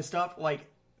with this kind of stuff, like,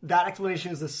 that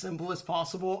explanation is the simplest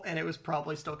possible, and it was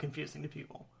probably still confusing to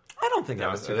people. I don't think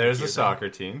that was too There's confusing. a soccer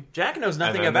team. Jack knows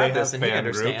nothing about this, and he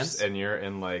understands. Groups, and you're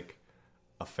in, like,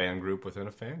 a fan group within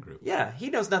a fan group. Yeah, he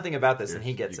knows nothing about this, and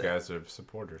he gets it. You guys are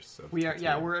supporters. So we are.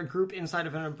 Yeah, we're a group inside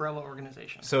of an umbrella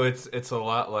organization. So it's a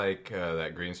lot like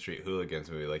that Green Street Hooligans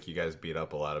movie. Like, you guys beat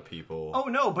up a lot of people. Oh,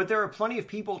 no, but there are plenty of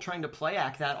people trying to play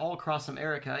act that all across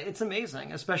America. It's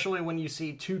amazing, especially when you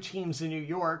see two teams in New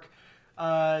York.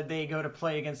 They go to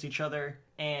play against each other,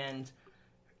 and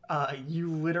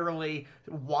you literally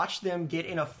watch them get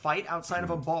in a fight outside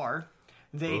of a bar.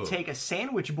 They take a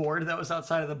sandwich board that was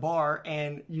outside of the bar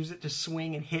and use it to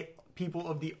swing and hit people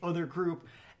of the other group,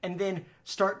 and then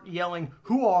start yelling,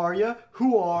 "Who are you?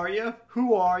 Who are you?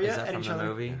 Who are you?" Is that at from each the other.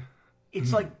 movie?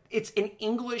 It's like it's an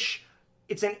English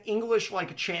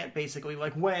like chant, basically.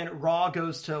 Like when Raw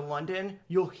goes to London,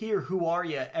 you'll hear "Who are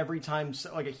you?" every time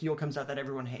like a heel comes out that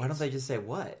everyone hates. Why don't they just say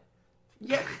what?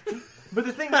 Yeah, but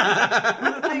the thing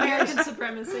American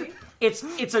supremacy. It's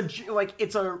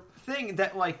a thing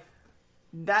that like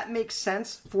that makes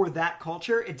sense for that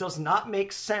culture. It does not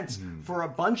make sense for a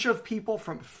bunch of people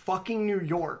from fucking New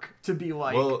York to be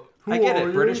like. Well, I get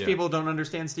it. British people don't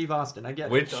understand Steve Austin. I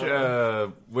get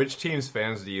it. Which team's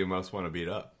fans do you most want to beat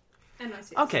up?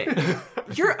 Okay,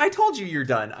 I told you you're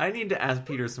done. I need to ask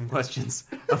Peter some questions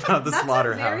about the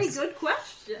Slaughterhouse. That's a very good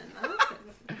question. Okay.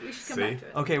 We should come back to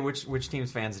it. Okay, which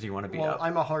team's fans do you want to beat up?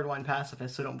 I'm a hardline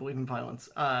pacifist, so I don't believe in violence.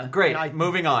 Great,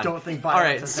 moving on. Don't think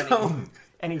violence has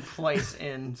any place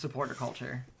in supporter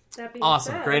culture.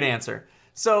 Awesome, great answer.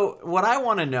 So what I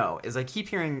want to know is I keep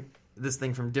hearing this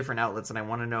thing from different outlets, and I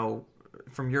want to know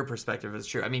from your perspective if it's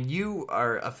true. I mean, you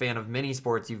are a fan of many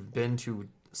sports. You've been to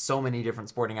so many different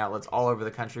sporting outlets all over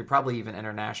the country, probably even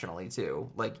internationally too.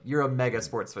 Like, you're a mega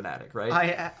sports fanatic, right?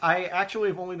 I actually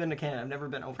have only been to Canada. I've never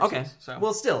been overseas. Okay. So.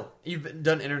 Well, still, you've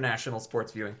done international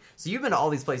sports viewing. So you've been to all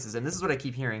these places, and this is what I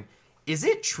keep hearing. Is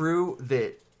it true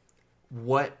that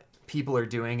what people are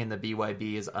doing in the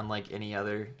BYB is unlike any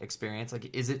other experience?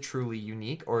 Like, is it truly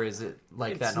unique, or is it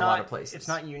like that in a lot of places? It's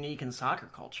not unique in soccer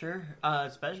culture,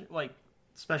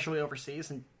 especially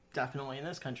overseas and definitely in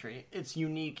this country. It's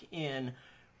unique in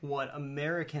what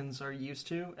Americans are used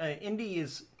to. Indy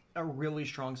is a really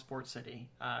strong sports city,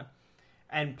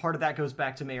 and part of that goes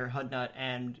back to Mayor Hudnut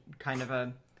and kind of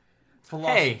a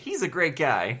philosophy. Hey, he's a great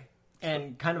guy.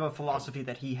 And kind of a philosophy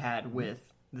that he had with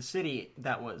the city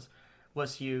that was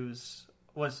let's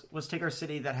take our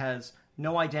city that has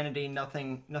no identity,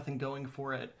 nothing going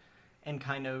for it, and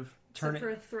kind of turn Except for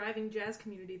a thriving jazz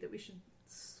community that we should.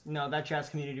 No, that jazz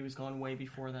community was going way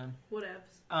before them.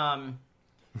 Whatevs.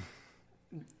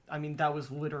 I mean, that was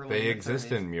literally... They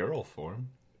exist in mural form.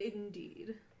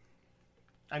 Indeed.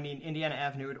 I mean, Indiana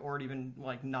Avenue had already been,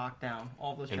 like, knocked down.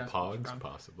 All those jazz Pogs,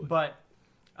 possibly. But,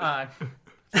 that's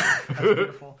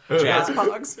beautiful. Jazz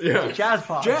Pogs? Yeah. Jazz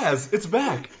Pogs. Jazz, it's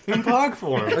back in Pog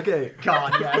form. Okay.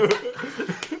 God, yes.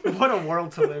 What a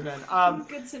world to live in.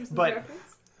 Good Simpsons but, reference.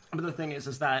 But the thing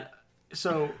is that...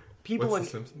 So, people What's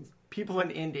The Simpsons? People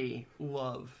in Indy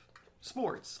love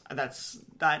sports.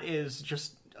 That is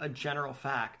just a general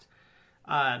fact.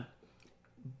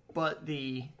 But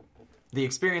the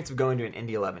experience of going to an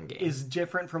Indy 11 game is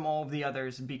different from all of the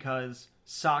others because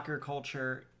soccer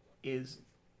culture is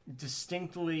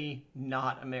distinctly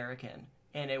not American,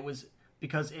 and it was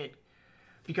because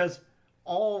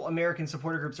all American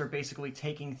supporter groups are basically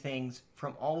taking things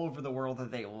from all over the world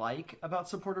that they like about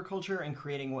supporter culture and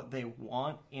creating what they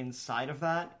want inside of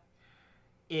that.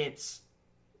 It's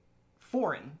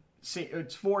foreign. See,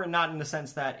 it's foreign not in the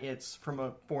sense that it's from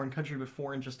a foreign country, but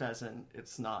foreign just as in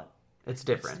it's not. It's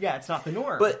different. It's not the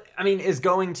norm. But, I mean, is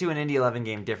going to an Indy 11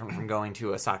 game different from going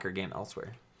to a soccer game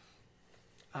elsewhere?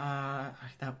 That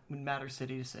would matter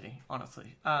city to city,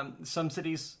 honestly. Some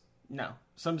cities, no.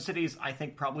 Some cities, I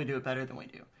think, probably do it better than we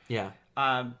do. Yeah.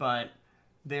 But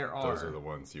there are... Those are the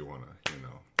ones you want to,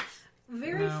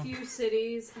 Very few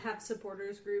cities have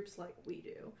supporters groups like we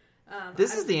do.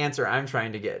 This is the answer I'm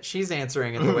trying to get. She's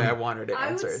answering it the way I want her to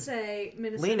answer. I would say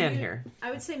Minnesota. Lean in here.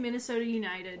 I would say Minnesota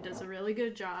United does a really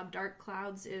good job. Dark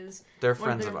Clouds is... They're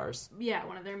friends of ours. Yeah,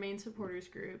 one of their main supporters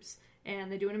groups.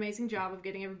 And they do an amazing job of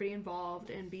getting everybody involved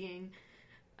and being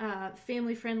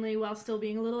family friendly while still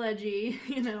being a little edgy.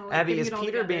 Like Abby, is Peter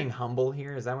together. being humble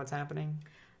here? Is that what's happening?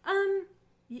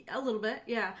 A little bit,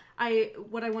 yeah.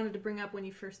 What I wanted to bring up when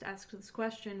you first asked this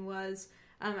question was...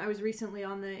 I was recently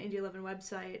on the Indy 11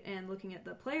 website and looking at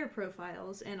the player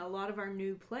profiles, and a lot of our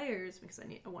new players, because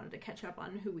I wanted to catch up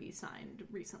on who we signed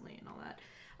recently and all that,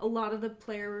 a lot of the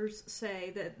players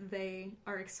say that they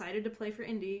are excited to play for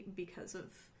Indy because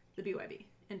of the BYB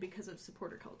and because of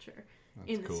supporter culture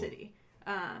in the city.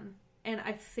 And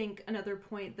I think another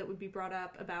point that would be brought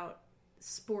up about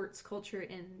sports culture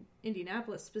in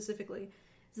Indianapolis specifically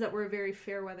is that we're a very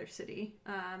fair weather city.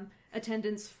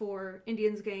 Attendance for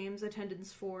Indians games,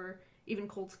 attendance for even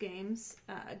Colts games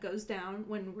goes down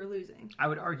when we're losing. I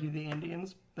would argue the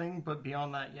Indians thing, but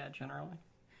beyond that, yeah, generally.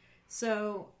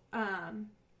 So,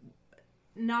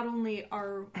 not only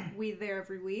are we there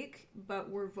every week, but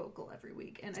we're vocal every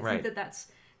week. And I think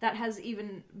that has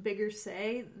even bigger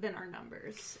say than our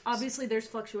numbers. Obviously, there's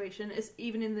fluctuation,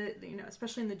 even in the,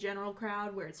 especially in the general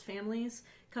crowd where it's families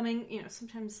coming,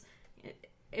 sometimes...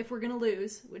 If we're going to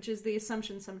lose, which is the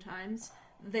assumption sometimes,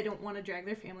 they don't want to drag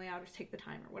their family out or take the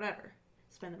time or whatever.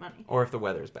 Spend the money. Or if the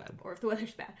weather's bad.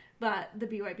 But the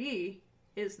BYB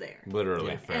is there.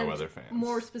 Literally, fair weather fans.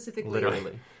 More specifically...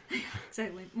 Literally.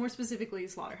 Exactly. More specifically,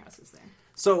 Slaughterhouse is there.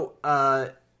 So,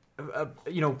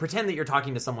 pretend that you're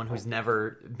talking to someone who's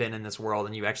never been in this world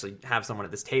and you actually have someone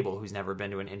at this table who's never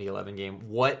been to an Indy 11 game.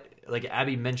 Like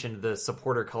Abby mentioned, the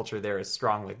supporter culture there is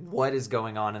strong. Like, what is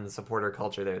going on in the supporter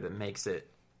culture there that makes it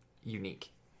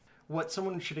unique? What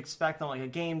someone should expect on like a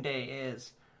game day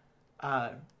is,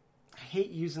 I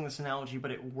hate using this analogy, but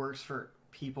it works for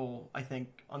people, I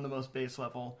think, on the most base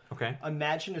level. Okay.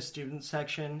 Imagine a student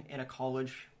section in a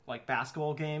college like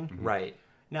basketball game. Mm-hmm. Right.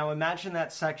 Now imagine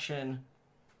that section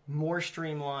more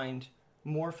streamlined,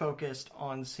 more focused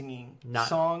on singing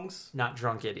songs. Not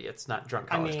drunk idiots, not drunk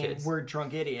college kids. We're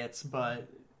drunk idiots, but...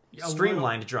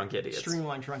 Streamlined drunk idiots.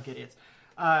 Streamlined drunk idiots.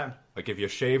 Like if you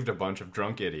shaved a bunch of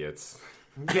drunk idiots.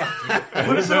 Yeah.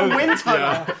 Put us in a wind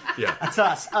tunnel. Yeah. That's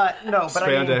us. No, but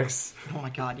Spandex. Oh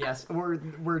my god, yes.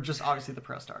 We're just obviously the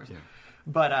pro stars. Yeah.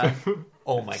 But,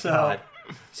 oh my god.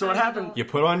 So what happened... You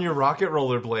put on your rocket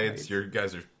rollerblades, right. Your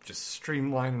guys are just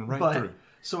streamlining through.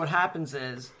 So what happens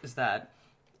is that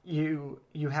you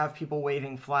have people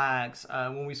waving flags.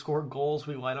 When we score goals,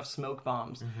 we light off smoke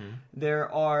bombs. Mm-hmm.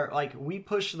 There are, we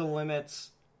push the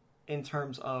limits in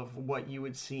terms of what you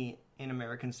would see in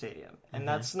American Stadium. And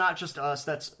that's not just us,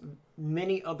 that's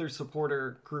many other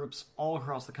supporter groups all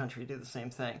across the country do the same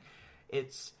thing.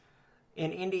 It's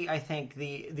in Indy, I think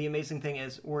the amazing thing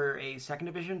is we're a second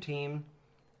division team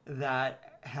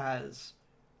that has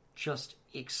just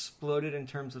exploded in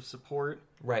terms of support.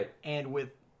 Right. And with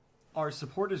our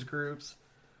supporters groups,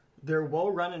 they're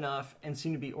well run enough and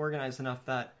seem to be organized enough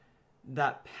that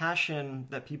that passion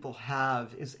that people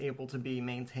have is able to be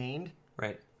maintained.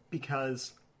 Right.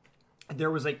 Because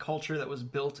there was a culture that was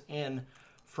built in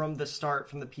from the start,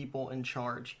 from the people in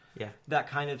charge. Yeah. That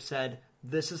kind of said,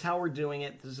 this is how we're doing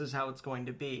it, this is how it's going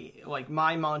to be. Like,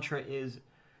 my mantra is,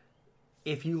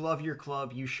 if you love your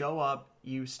club, you show up,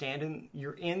 you're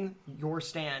in your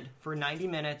stand for 90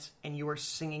 minutes, and you are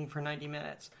singing for 90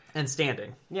 minutes. And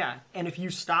standing. Yeah, and if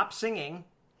you stop singing,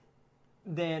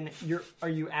 then are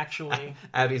you actually...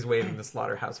 Abby's waving the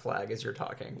Slaughterhouse flag as you're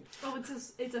talking. Oh,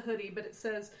 it's a hoodie, but it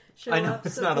says show I know, up,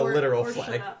 it's support, not a literal or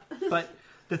flag. shut up. But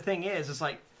the thing is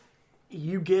like,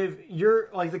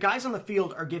 the guys on the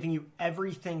field are giving you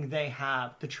everything they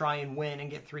have to try and win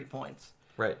and get 3 points.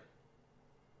 Right.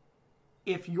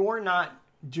 If you're not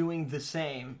doing the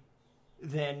same,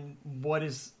 then what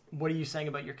are you saying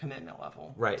about your commitment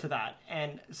level to that?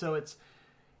 And so it's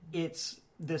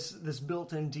this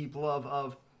built-in deep love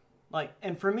of, like,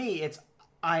 and for me,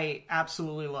 I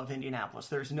absolutely love Indianapolis.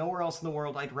 There's nowhere else in the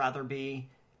world I'd rather be,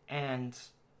 and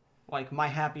like, my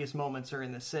happiest moments are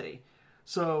in the city.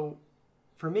 So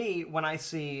for me, when I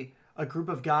see a group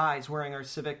of guys wearing our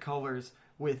civic colors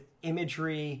with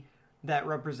imagery that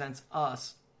represents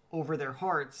us over their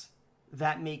hearts,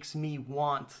 that makes me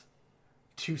want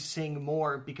to sing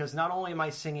more, because not only am I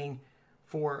singing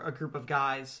for a group of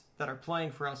guys that are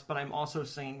playing for us, but I'm also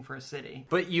singing for a city.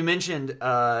 But you mentioned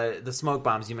the smoke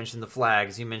bombs, you mentioned the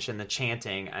flags, you mentioned the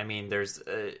chanting. I mean, there's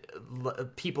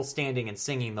people standing and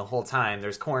singing the whole time.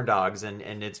 There's corn dogs, and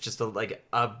it's just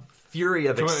a fury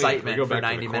of excitement for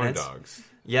 90 minutes. Dogs.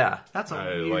 Yeah, that's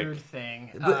a weird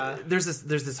thing. But there's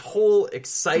this whole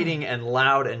exciting and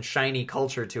loud and shiny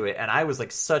culture to it, and I was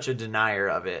like such a denier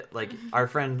of it. Like, our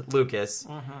friend Lucas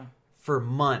for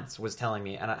months was telling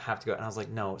me, and I have to go, and I was like,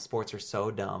 no, sports are so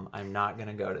dumb, I'm not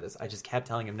gonna go to this. I just kept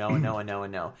telling him no and no and no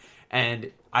and no,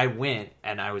 and I went,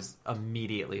 and I was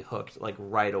immediately hooked, like,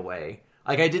 right away.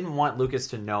 Like, I didn't want Lucas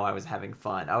to know I was having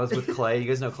fun. I was with Clay. You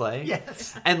guys know Clay?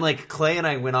 Yes. And like, Clay and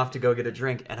I went off to go get a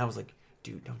drink, and I was like,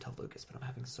 dude, don't tell Lucas, but I'm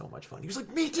having so much fun. He was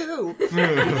like, me too.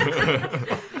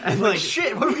 And like,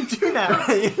 shit, what do we do now?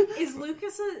 Is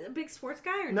Lucas a big sports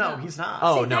guy or no? He's not.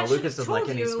 Oh, See, no, that Lucas should've doesn't like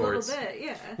told any you a little sports. bit,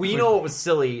 yeah. Well, you know what was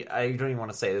silly? I don't even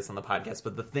want to say this on the podcast,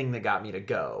 but the thing that got me to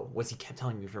go was he kept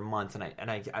telling me for months, and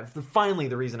I finally,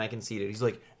 the reason I conceded, he's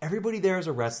like, everybody there is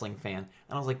a wrestling fan. And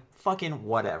I was like, fucking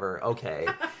whatever, okay.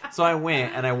 So I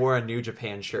went, and I wore a New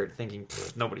Japan shirt, thinking,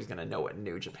 nobody's going to know what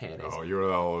New Japan is. Oh, you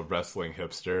were all a wrestling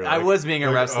hipster. I was being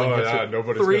a wrestling hipster. Yeah,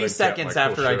 nobody's 3 gonna seconds get my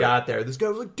after cool I shirt. got there, this guy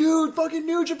was like, dude, fucking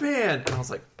New Japan. And I was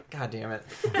like, God damn it.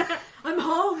 I'm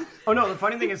home. Oh no, the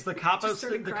funny thing is the capo Just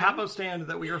started crying. capo stand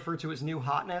that we refer to as New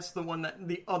Hotness,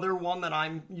 the other one that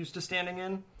I'm used to standing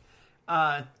in,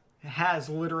 has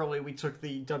literally, we took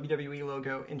the WWE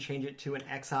logo and changed it to an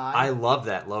XI. I love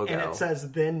that logo. And it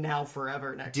says then, now,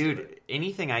 forever next to it. Dude,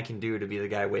 anything I can do to be the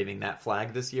guy waving that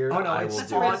flag this year, Oh no, I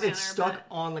it's, will do it. it's stuck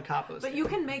on the capo stand. But you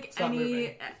can make It's not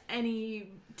moving. any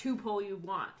two-pole you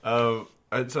want.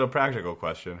 It's a practical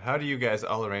question. How do you guys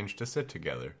all arrange to sit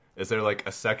together? Is there like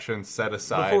a section set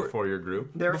aside for your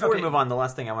group? Before we move on, the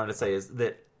last thing I wanted to say is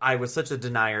that I was such a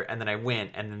denier, and then I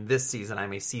went, and then this season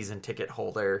I'm a season ticket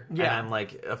holder, and I'm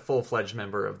like a full-fledged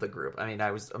member of the group. I mean,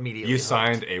 I was immediately You hooked.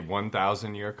 signed a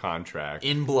 1,000-year contract.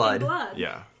 In blood.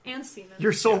 Yeah. And semen.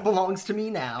 Your soul belongs to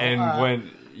me now. And when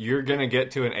you're going to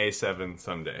get to an A7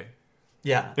 someday.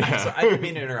 Yeah. So I didn't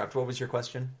mean to interrupt. What was your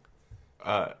question?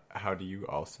 How do you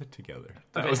all sit together?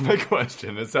 That was my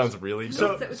question. It sounds really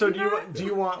dumb. So do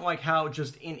you want like how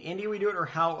just in Indy we do it, or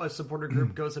how a supporter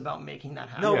group goes about making that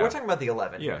happen? No, we're talking about the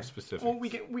 11. Yeah, here. specific. Well, we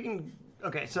can.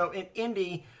 Okay, so in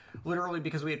Indy, literally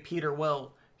because we had Peter,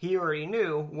 well, he already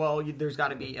knew. Well, there's got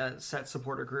to be a set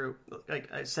supporter group, like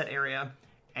a set area,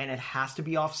 and it has to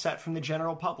be offset from the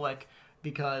general public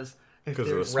because if Because of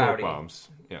the there's smoke rowdy bombs.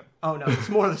 Yeah. Oh no, it's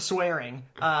more the swearing.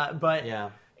 But Yeah.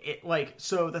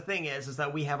 So the thing is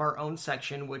that we have our own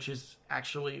section, which is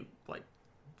actually like,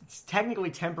 it's technically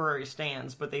temporary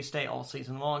stands, but they stay all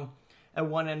season long at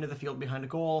one end of the field behind a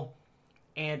goal,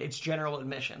 and it's general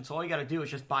admission. So all you got to do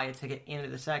is just buy a ticket into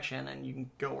the section, and you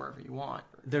can go wherever you want.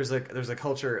 There's a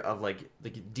culture of like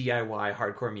DIY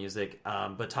hardcore music,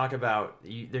 but talk about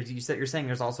you're saying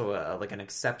there's also like an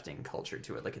accepting culture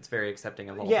to it. Like, it's very accepting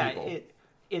of all people.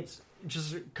 it's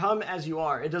just come as you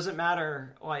are. It doesn't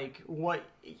matter like what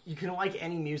you can like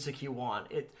any music you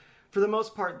want. It for the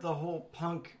most part the whole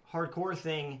punk hardcore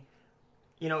thing,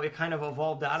 it kind of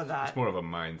evolved out of that. It's more of a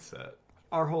mindset.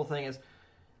 Our whole thing is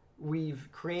we've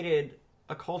created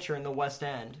a culture in the West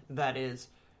End that is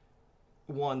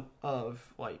one of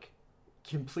like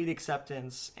complete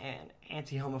acceptance and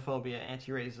anti-homophobia,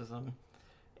 anti-racism,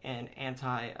 and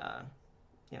anti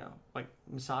like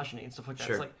misogyny and stuff like that.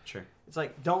 Sure, sure. It's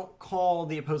like, don't call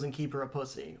the opposing keeper a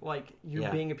pussy. Like, you're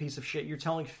being a piece of shit. You're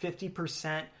telling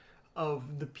 50%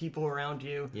 of the people around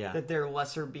you that they're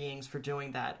lesser beings for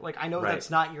doing that. Like, I know that's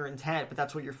not your intent, but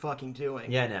that's what you're fucking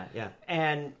doing. Yeah.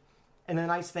 And the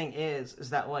nice thing is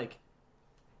that, like,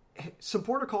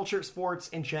 supporter culture, sports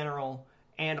in general,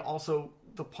 and also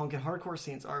the punk and hardcore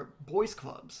scenes are boys'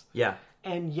 clubs. Yeah.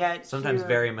 And yet sometimes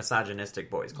very misogynistic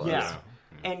boys' clubs. Yeah.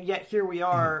 And yet here we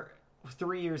are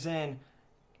 3 years in,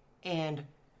 and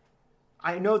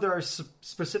I know there are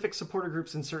specific supporter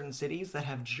groups in certain cities that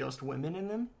have just women in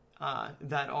them,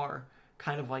 that are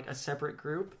kind of like a separate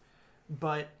group,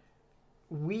 but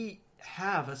we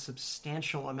have a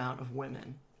substantial amount of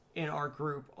women in our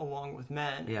group along with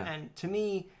men. Yeah. And to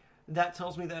me, that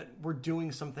tells me that we're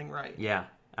doing something right. Yeah,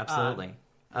 absolutely.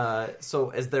 So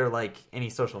is there like any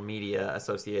social media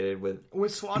associated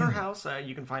with Slaughterhouse?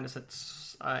 You can find us at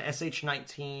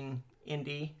SH19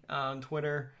 Indy on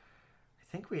Twitter. I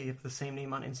think we have the same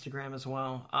name on Instagram as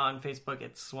well. On Facebook,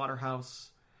 it's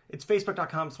Slaughterhouse. It's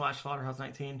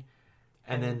facebook.com/Slaughterhouse19.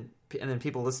 And then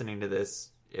people listening to this,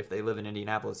 if they live in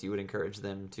Indianapolis, you would encourage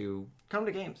them to come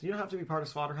to games. You don't have to be part of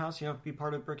Slaughterhouse. You don't have to be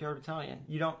part of Brickyard Battalion.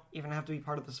 You don't even have to be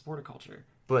part of the supporter culture.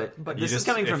 But this is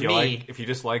coming from me. If you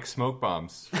just like smoke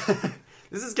bombs.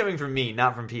 This is coming from me,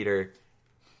 not from Peter.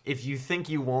 If you think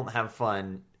you won't have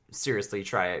fun, seriously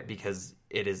try it, because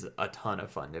it is a ton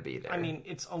of fun to be there. I mean,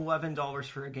 it's $11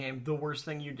 for a game. The worst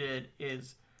thing you did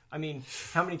is, I mean,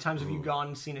 how many times have you gone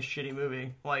and seen a shitty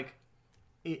movie? Like,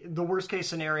 the worst case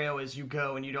scenario is you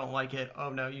go and you don't like it. Oh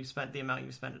no, you spent the amount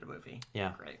you spent at a movie.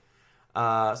 Yeah. Great.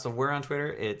 So we're on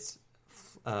Twitter. It's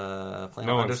flannel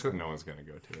no one's going to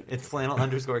go to it. It's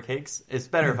flannel_cakes. It's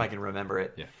better if I can remember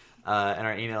it. Yeah. And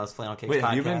our email is flannelcakespodcast. Wait,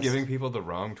 have you been giving people the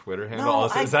wrong Twitter handle?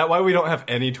 Is that why we don't have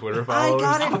any Twitter followers?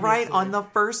 I got it right on the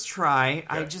first try.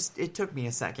 Okay. It took me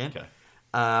a second. Okay.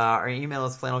 Our email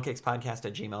is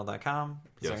flannelcakespodcast@gmail.com.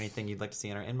 Is there anything you'd like to see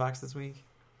in our inbox this week?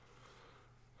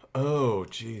 Oh,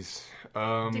 jeez.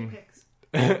 Dick pics.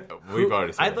 We've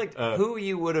already said I'd like who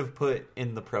you would have put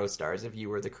in the Pro Stars if you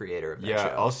were the creator of that show.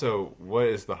 Yeah, also, what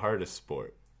is the hardest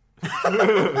sport?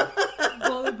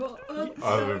 Volleyball.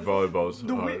 Volleyball's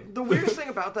the weirdest thing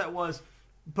about that was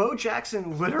Bo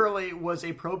Jackson literally was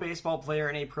a pro baseball player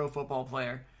and a pro football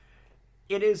player.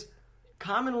 It is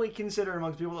commonly considered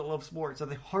amongst people that love sports that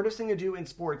the hardest thing to do in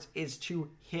sports is to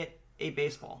hit a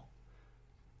baseball.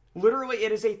 Literally,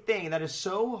 it is a thing that is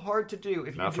so hard to do.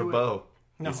 If Not you do for Bo.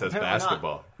 No, he says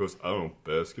basketball. He goes, oh,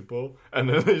 basketball? And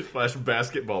then they flash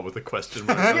basketball with a question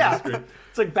mark on the screen.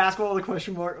 It's like basketball with a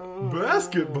question mark.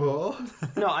 Basketball?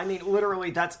 No, I mean,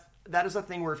 literally, that is a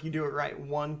thing where if you do it right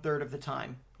 1/3 of the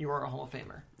time, you are a Hall of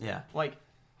Famer. Yeah. Like,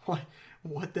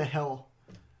 what the hell?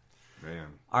 Man.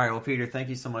 All right, well, Peter, thank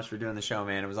you so much for doing the show,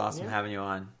 man. It was awesome having you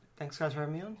on. Thanks, guys, for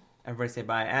having me on. Everybody say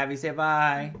bye. Abby, say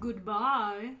bye.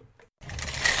 Goodbye.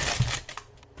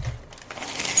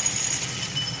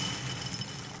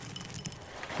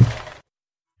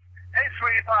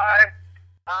 Sweetie pie,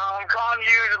 I'm calling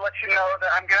you to let you know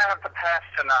that I'm gonna have to pass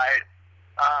tonight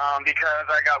because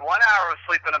I got 1 hour of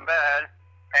sleep in a bed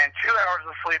and 2 hours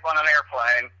of sleep on an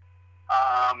airplane.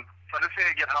 So I just need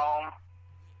to get home.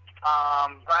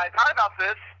 But I thought about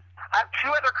this. I have two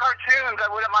other cartoons I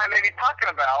wouldn't mind maybe talking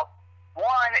about.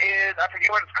 One is, I forget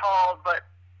what it's called, but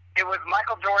it was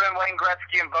Michael Jordan, Wayne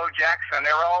Gretzky, and Bo Jackson.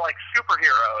 They were all like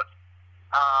superheroes.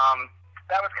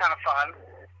 That was kind of fun.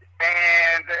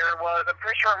 And there was, I'm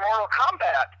pretty sure, a Mortal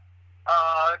Kombat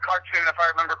cartoon, if I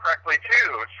remember correctly,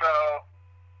 too. So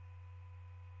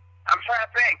I'm trying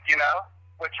to think,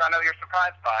 which I know you're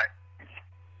surprised by.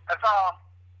 That's all.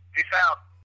 Peace out.